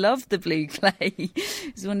 Yeah, he loved the blue clay.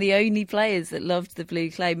 He's one of the only players that loved the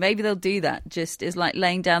blue clay. Maybe they'll do that. Just as like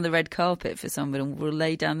laying down the red carpet for someone, and we'll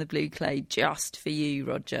lay down the blue clay just for you,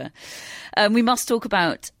 Roger. We must talk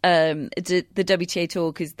about the WTA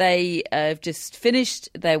Tour because they have just finished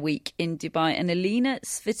their week in Dubai, and Alina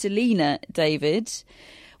Svitolina, David,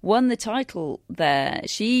 won the title there.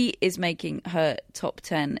 She is making her top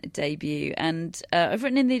 10 debut. And I've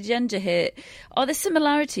written in the agenda here, are there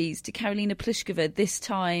similarities to Karolina Pliskova this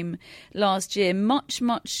time last year?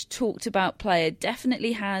 Much talked about player,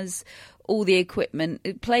 definitely has all the equipment.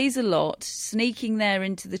 It plays a lot, sneaking there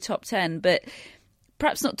into the top 10, but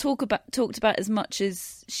perhaps not talked about as much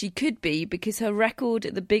as she could be because her record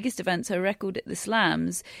at the biggest events, her record at the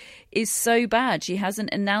Slams, is so bad. She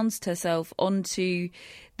hasn't announced herself onto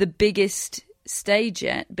the biggest stage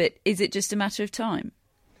yet, but is it just a matter of time?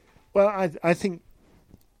 Well, I think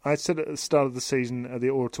I said at the start of the season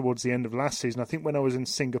or towards the end of last season, I think when I was in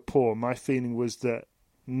Singapore, my feeling was that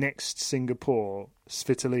next Singapore,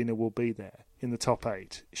 Svitolina will be there in the top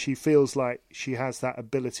 8. She feels like she has that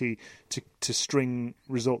ability to string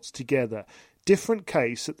results together. Different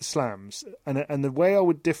case at the Slams, and the way I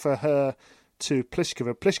would differ her to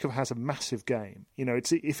Pliskova has a massive game. You know,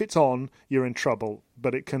 if it's on, you're in trouble,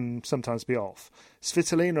 but it can sometimes be off.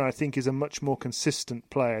 Svitolina, I think, is a much more consistent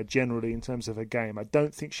player generally in terms of her game. I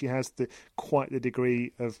don't think she has quite the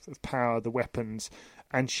degree of power, the weapons,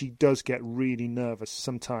 and she does get really nervous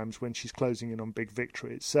sometimes when she's closing in on big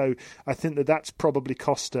victories. So I think that's probably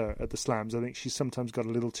cost her at the Slams. I think she's sometimes got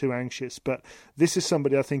a little too anxious. But this is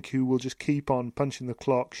somebody, I think, who will just keep on punching the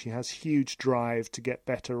clock. She has huge drive to get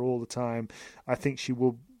better all the time. I think she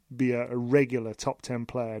will be a regular top 10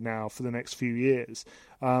 player now for the next few years.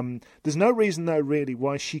 There's no reason, though, really,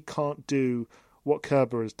 why she can't do what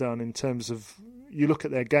Kerber has done in terms of, you look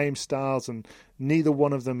at their game styles and neither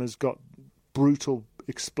one of them has got brutal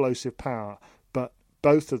explosive power, but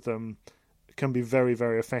both of them can be very,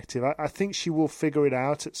 very effective. I think she will figure it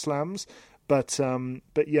out at Slams, but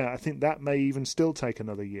yeah, I think that may even still take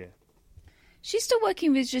another year. She's still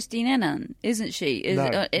working with Justine Henin, isn't she? No,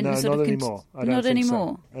 not anymore. I don't not think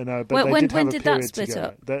anymore. So. No, but when did that split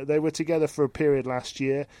up? They were together for a period last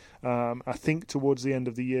year. I think towards the end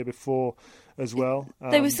of the year before as well.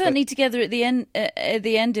 They were certainly together at the end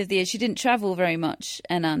of the year. She didn't travel very much,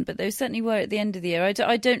 Henin, but they certainly were at the end of the year.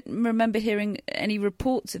 I don't remember hearing any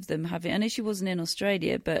reports of them having. I know she wasn't in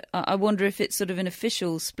Australia, but I wonder if it's sort of an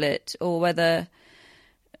official split or whether.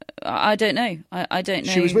 I don't know. I don't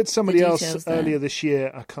know. She was with somebody else earlier this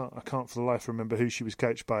year. I can't for the life remember who she was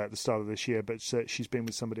coached by at the start of this year, but she's been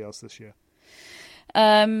with somebody else this year.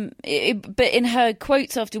 But in her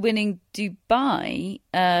quotes after winning Dubai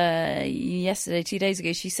yesterday, 2 days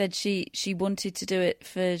ago, she said she wanted to do it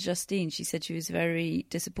for Justine. She said she was very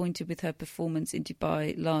disappointed with her performance in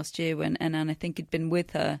Dubai last year when Henin, I think, had been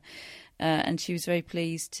with her. And she was very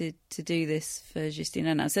pleased to do this for Justine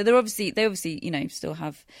Henin. So they obviously,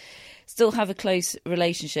 still have a close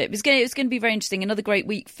relationship. It's going to be very interesting. Another great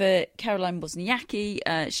week for Caroline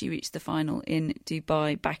Wozniacki. She reached the final in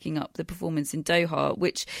Dubai, backing up the performance in Doha,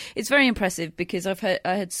 which is very impressive because I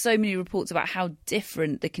heard so many reports about how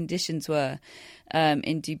different the conditions were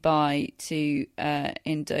in Dubai to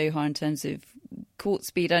in Doha in terms of court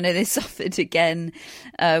speed. I know they suffered again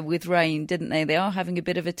with rain, didn't they? They are having a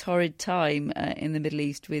bit of a torrid time in the Middle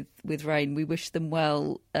East with rain. We wish them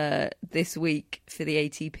well this week for the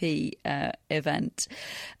ATP event.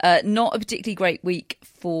 Not a particularly great week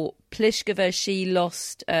for Pliskova. She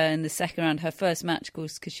lost in the second round, her first match, of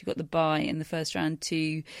course, because she got the bye in the first round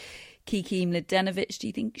to Kiki Mladenovic. Do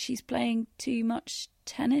you think she's playing too much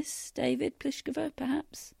tennis, David? Pliskova,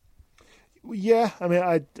 perhaps? Yeah, I mean,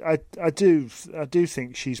 I do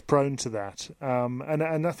think she's prone to that,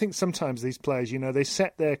 and I think sometimes these players, they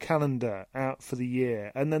set their calendar out for the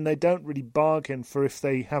year, and then they don't really bargain for if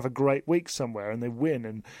they have a great week somewhere and they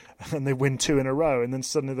win, and they win 2 in a row, and then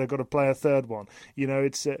suddenly they've got to play a third one.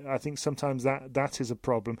 It's I think sometimes that is a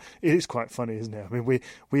problem. It is quite funny, isn't it? I mean,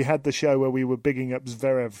 we had the show where we were bigging up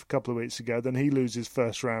Zverev a couple of weeks ago, then he loses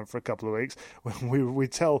first round for a couple of weeks. When we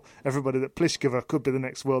tell everybody that Pliskova could be the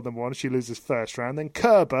next world number one, she loses first round. Then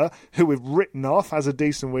Kerber, who we've written off, has a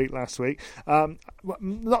decent week last week.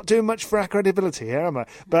 Not doing much for our credibility here, am I?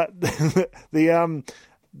 But the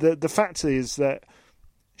fact is that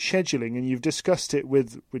scheduling, and you've discussed it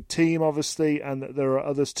with Thiem, obviously, and that there are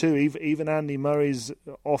others too. Even Andy Murray's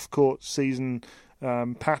off-court season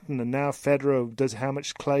pattern, and now Federer how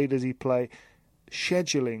much clay does he play?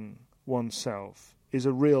 Scheduling oneself is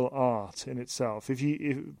a real art in itself. If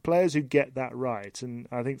players who get that right, and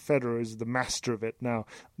I think Federer is the master of it now.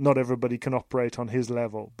 Not everybody can operate on his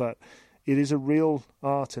level, but it is a real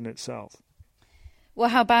art in itself. Well,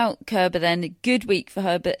 how about Kerber then? A good week for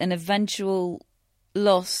her, but an eventual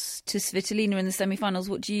loss to Svitolina in the semi-finals.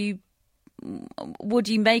 What do you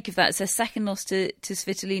make of that? It's her second loss to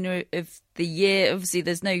Svitolina of the year. Obviously,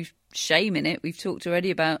 there's no shame in it. We've talked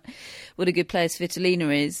already about what a good player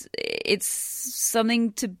Svitolina is. It's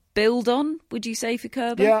something to build on, would you say, for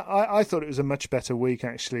Kerber? Yeah, I thought it was a much better week,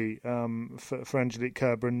 actually, for Angelique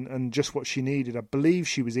Kerber, and just what she needed. I believe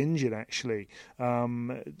she was injured, actually,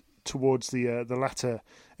 towards the latter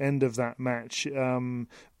end of that match.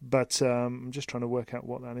 But I'm just trying to work out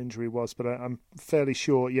what that injury was. But I'm fairly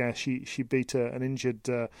sure, yeah, she beat an injured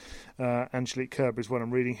Angelique Kerber is what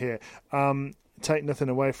I'm reading here. Take nothing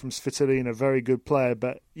away from Svitolina, very good player.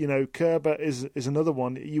 But, Kerber is another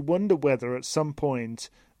one. You wonder whether at some point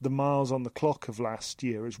the miles on the clock of last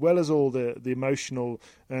year, as well as all the emotional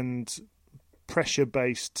and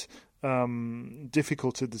pressure-based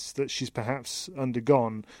difficulties that she's perhaps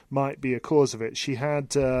undergone, might be a cause of it. She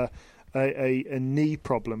had a knee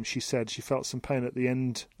problem, she said. She felt some pain at the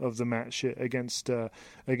end of the match against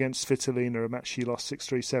Svitolina, a match she lost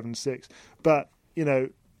 6-3, 7-6. But,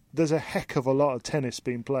 there's a heck of a lot of tennis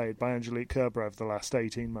being played by Angelique Kerber over the last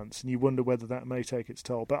 18 months, and you wonder whether that may take its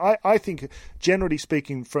toll. But I think, generally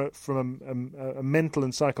speaking, from a mental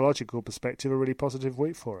and psychological perspective, a really positive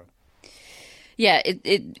week for her.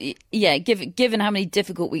 Yeah, given how many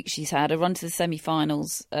difficult weeks she's had, a run to the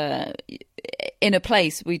semi-finals in a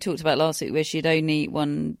place we talked about last week where she'd only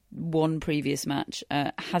won one previous match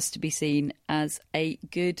has to be seen as a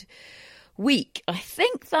good week. I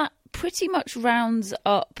think that pretty much rounds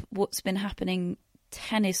up what's been happening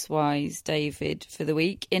tennis-wise, David, for the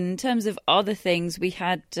week. In terms of other things, we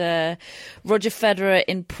had Roger Federer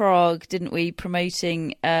in Prague, didn't we,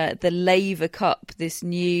 promoting the Laver Cup, this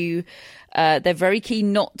new... they're very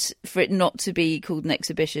keen for it not to be called an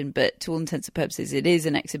exhibition, but to all intents and purposes, it is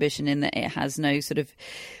an exhibition in that it has no sort of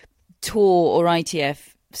tour or ITF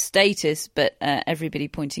status, but everybody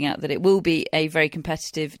pointing out that it will be a very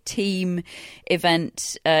competitive team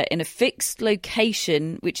event in a fixed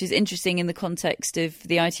location, which is interesting in the context of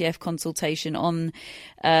the ITF consultation on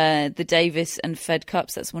the Davis and Fed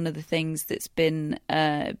Cups. That's one of the things that's been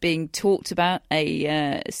being talked about,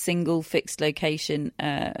 a single fixed location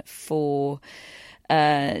for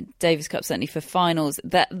Davis Cup, certainly for finals.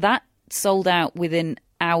 That sold out within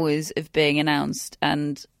hours of being announced,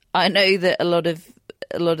 and I know that a lot of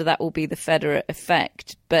that will be the Federer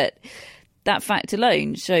effect, but that fact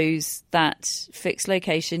alone shows that fixed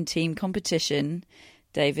location team competition,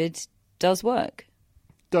 David, does work.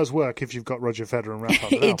 Does work if you've got Roger Federer and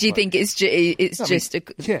Rafa. Do you think it's just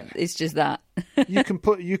that? you could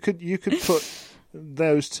put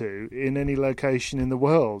those two in any location in the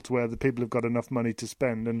world where the people have got enough money to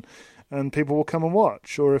spend, and people will come and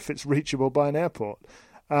watch, or if it's reachable by an airport.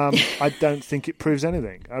 I don't think it proves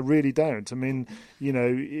anything. I really don't. I mean,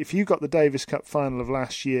 if you got the Davis Cup final of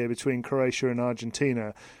last year between Croatia and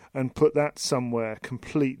Argentina and put that somewhere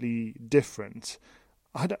completely different,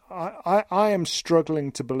 I am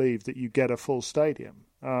struggling to believe that you get a full stadium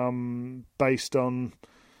based on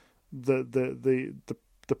the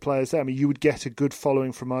players there. I mean, you would get a good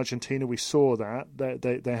following from Argentina. We saw that.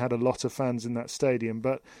 They had a lot of fans in that stadium,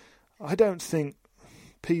 but I don't think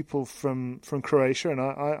people from Croatia, and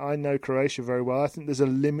I know Croatia very well. I think there's a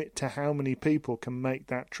limit to how many people can make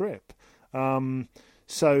that trip.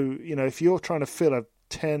 So, if you're trying to fill a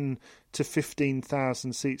 10 to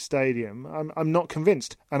 15,000 seat stadium, I'm not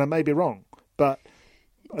convinced, and I may be wrong, but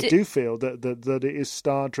I do feel that it is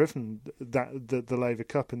star driven, that the Laver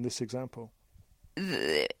Cup in this example.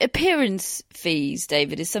 The appearance fees,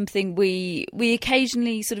 David, is something we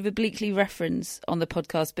occasionally sort of obliquely reference on the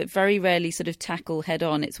podcast, but very rarely sort of tackle head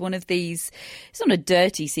on. It's one of these. It's not a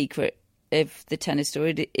dirty secret of the tennis tour.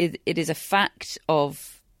 It is a fact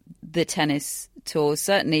of the tennis tour,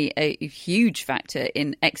 certainly a huge factor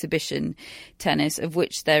in exhibition tennis, of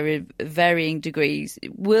which there are varying degrees.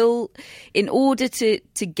 In order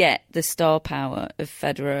to get the star power of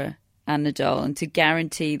Federer and Nadal and to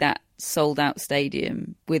guarantee that sold-out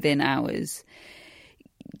stadium within hours,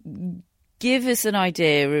 give us an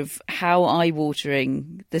idea of how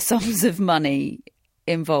eye-watering the sums of money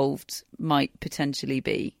involved might potentially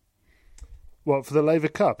be. Well, for the Laver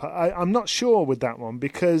Cup, I'm not sure with that one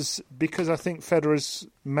because I think Federer's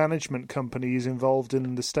management company is involved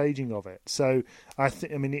in the staging of it. So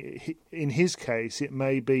in his case, it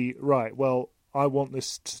may be right. Well, I want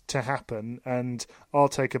this to happen, and I'll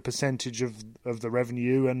take a percentage of the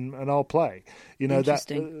revenue, and I'll play.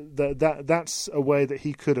 That's a way that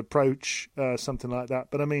he could approach something like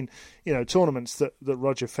that. But tournaments that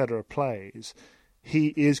Roger Federer plays, he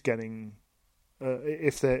is getting.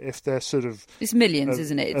 If they're sort of, it's millions,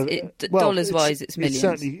 isn't it? Dollars wise, it's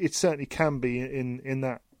millions. It certainly can be in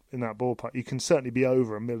that ballpark. You can certainly be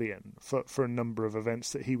over $1 million for a number of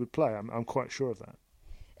events that he would play. I'm quite sure of that.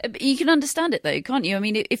 You can understand it though, can't you? I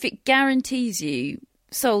mean, if it guarantees you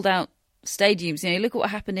sold out stadiums, look at what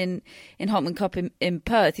happened in Hopman Cup in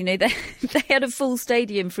Perth. They had a full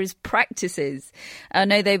stadium for his practices. I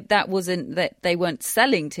know they weren't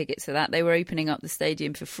selling tickets to that. They were opening up the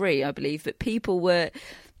stadium for free, I believe. But people were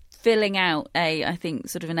filling out I think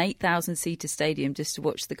sort of an 8,000 seater stadium just to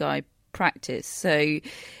watch the guy practice. So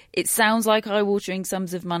it sounds like eye-watering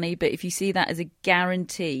sums of money, but if you see that as a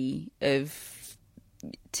guarantee of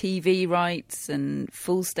TV rights and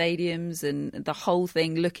full stadiums and the whole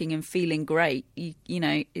thing looking and feeling great, he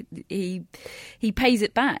pays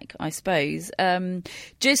it back, I suppose.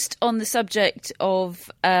 Just on the subject of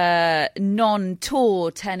non-tour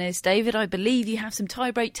tennis, David, I believe you have some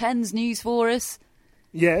Tiebreak 10s news for us.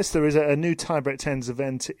 Yes, there is a new Tiebreak 10s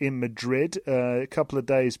event in Madrid a couple of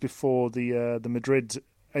days before the Madrid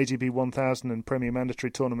ATP 1000 and Premier Mandatory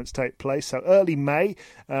tournaments take place. So early May,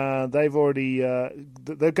 they've already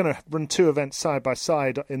they're going to run two events side by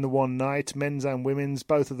side in the one night, men's and women's.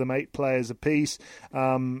 Both of them 8 players apiece.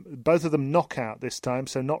 Both of them knockout this time,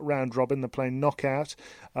 so not round robin. They're playing knockout,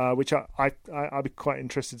 which I'd be quite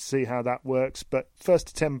interested to see how that works. But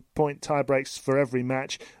first to 10-point tie breaks for every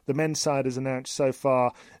match. The men's side has announced so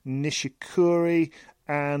far Nishikori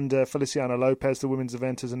and Feliciano Lopez. The women's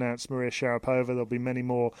event has announced Maria Sharapova. There'll be many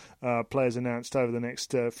more players announced over the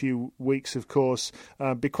next few weeks, of course.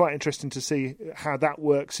 Be quite interesting to see how that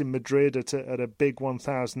works in Madrid at a big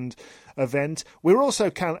 1000 event. We're also,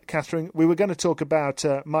 Catherine, we were going to talk about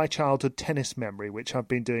my childhood tennis memory, which I've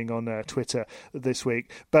been doing on Twitter this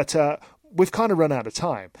week. But we've kind of run out of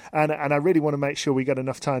time, and I really want to make sure we get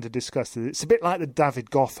enough time to discuss this. It's a bit like the David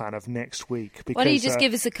Goffin of next week. Because, why don't you just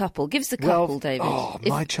give us a couple? Give us a couple, David.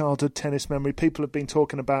 My childhood tennis memory. People have been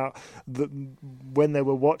talking about when they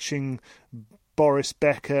were watching Boris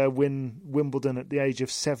Becker win Wimbledon at the age of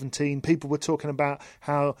 17. People were talking about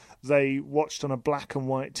how they watched on a black and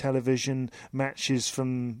white television matches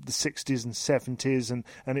from the 60s and 70s,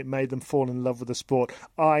 and it made them fall in love with the sport.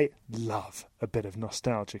 I love a bit of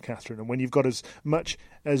nostalgia, Catherine, and when you've got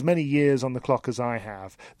as many years on the clock as I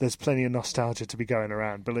have, there's plenty of nostalgia to be going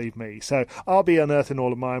around, believe me. So I'll be unearthing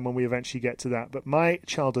all of mine when we eventually get to that. But my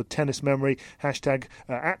childhood tennis memory, hashtag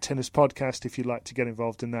at Tennis Podcast if you'd like to get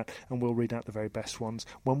involved in that, and we'll read out the very best ones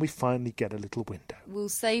when we finally get a little window. We'll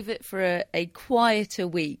save it for a quieter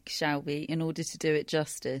week, shall we, in order to do it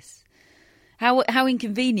justice. How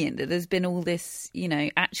inconvenient that there's been all this,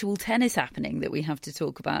 actual tennis happening that we have to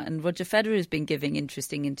talk about. And Roger Federer has been giving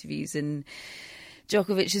interesting interviews and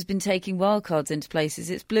Djokovic has been taking wildcards into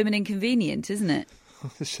places. It's blooming inconvenient, isn't it?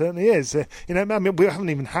 It certainly is. We haven't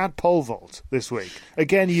even had pole vault this week.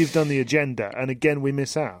 Again, you've done the agenda, and again, we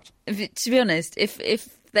miss out. To be honest,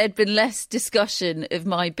 if there'd been less discussion of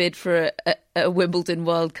my bid for a Wimbledon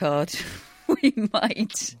wildcard, we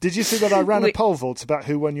might. Did you see that I ran a pole vault about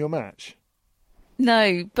who won your match?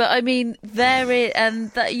 No, but I mean,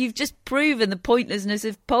 and that you've just proven the pointlessness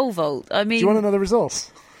of pole vault. I mean, do you want to know the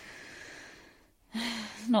results?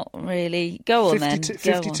 not really. Go on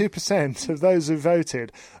 52% of those who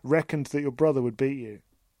voted reckoned that your brother would beat you.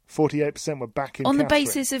 48% were backing on Catherine. The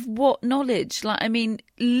basis of what knowledge? Like, I mean,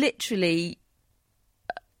 literally,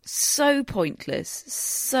 so pointless.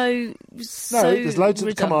 So there's loads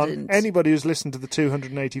of. Come on, redundant. anybody who's listened to the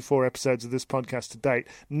 284 episodes of this podcast to date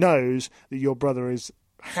knows that your brother is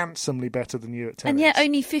handsomely better than you at tennis. And yet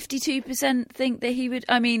only 52% think that he would.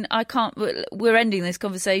 I mean, I can't. We're ending this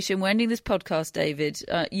conversation. We're ending this podcast, David.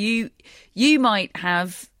 You might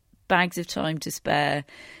have bags of time to spare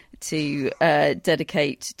to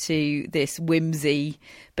dedicate to this whimsy,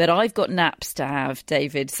 but I've got naps to have,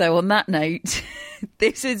 David. So on that note,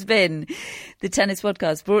 this has been the Tennis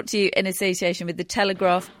Podcast, brought to you in association with The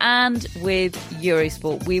Telegraph and with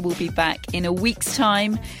Eurosport. We will be back in a week's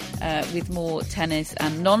time with more tennis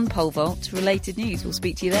and non-pole vault related news. We'll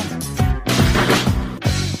speak to you then.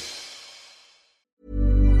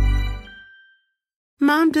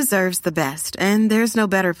 Mom deserves the best, and there's no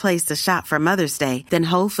better place to shop for Mother's Day than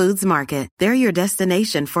Whole Foods Market. They're your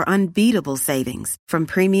destination for unbeatable savings, from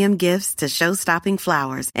premium gifts to show-stopping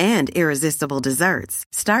flowers and irresistible desserts.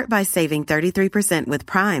 Start by saving 33% with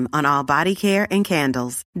Prime on all body care and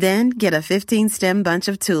candles. Then get a 15-stem bunch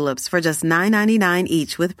of tulips for just $9.99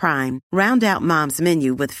 each with Prime. Round out Mom's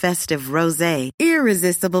menu with festive rosé,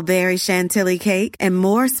 irresistible berry chantilly cake, and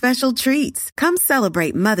more special treats. Come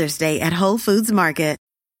celebrate Mother's Day at Whole Foods Market.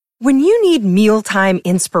 When you need mealtime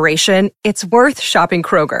inspiration, it's worth shopping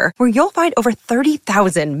Kroger, where you'll find over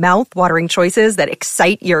 30,000 mouth-watering choices that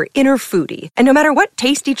excite your inner foodie. And no matter what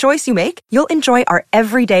tasty choice you make, you'll enjoy our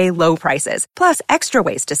everyday low prices, plus extra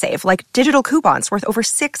ways to save, like digital coupons worth over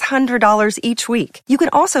 $600 each week. You can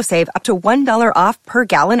also save up to $1 off per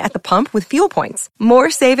gallon at the pump with fuel points.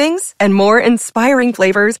 More savings and more inspiring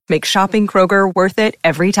flavors make shopping Kroger worth it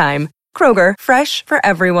every time. Kroger, fresh for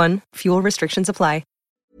everyone. Fuel restrictions apply.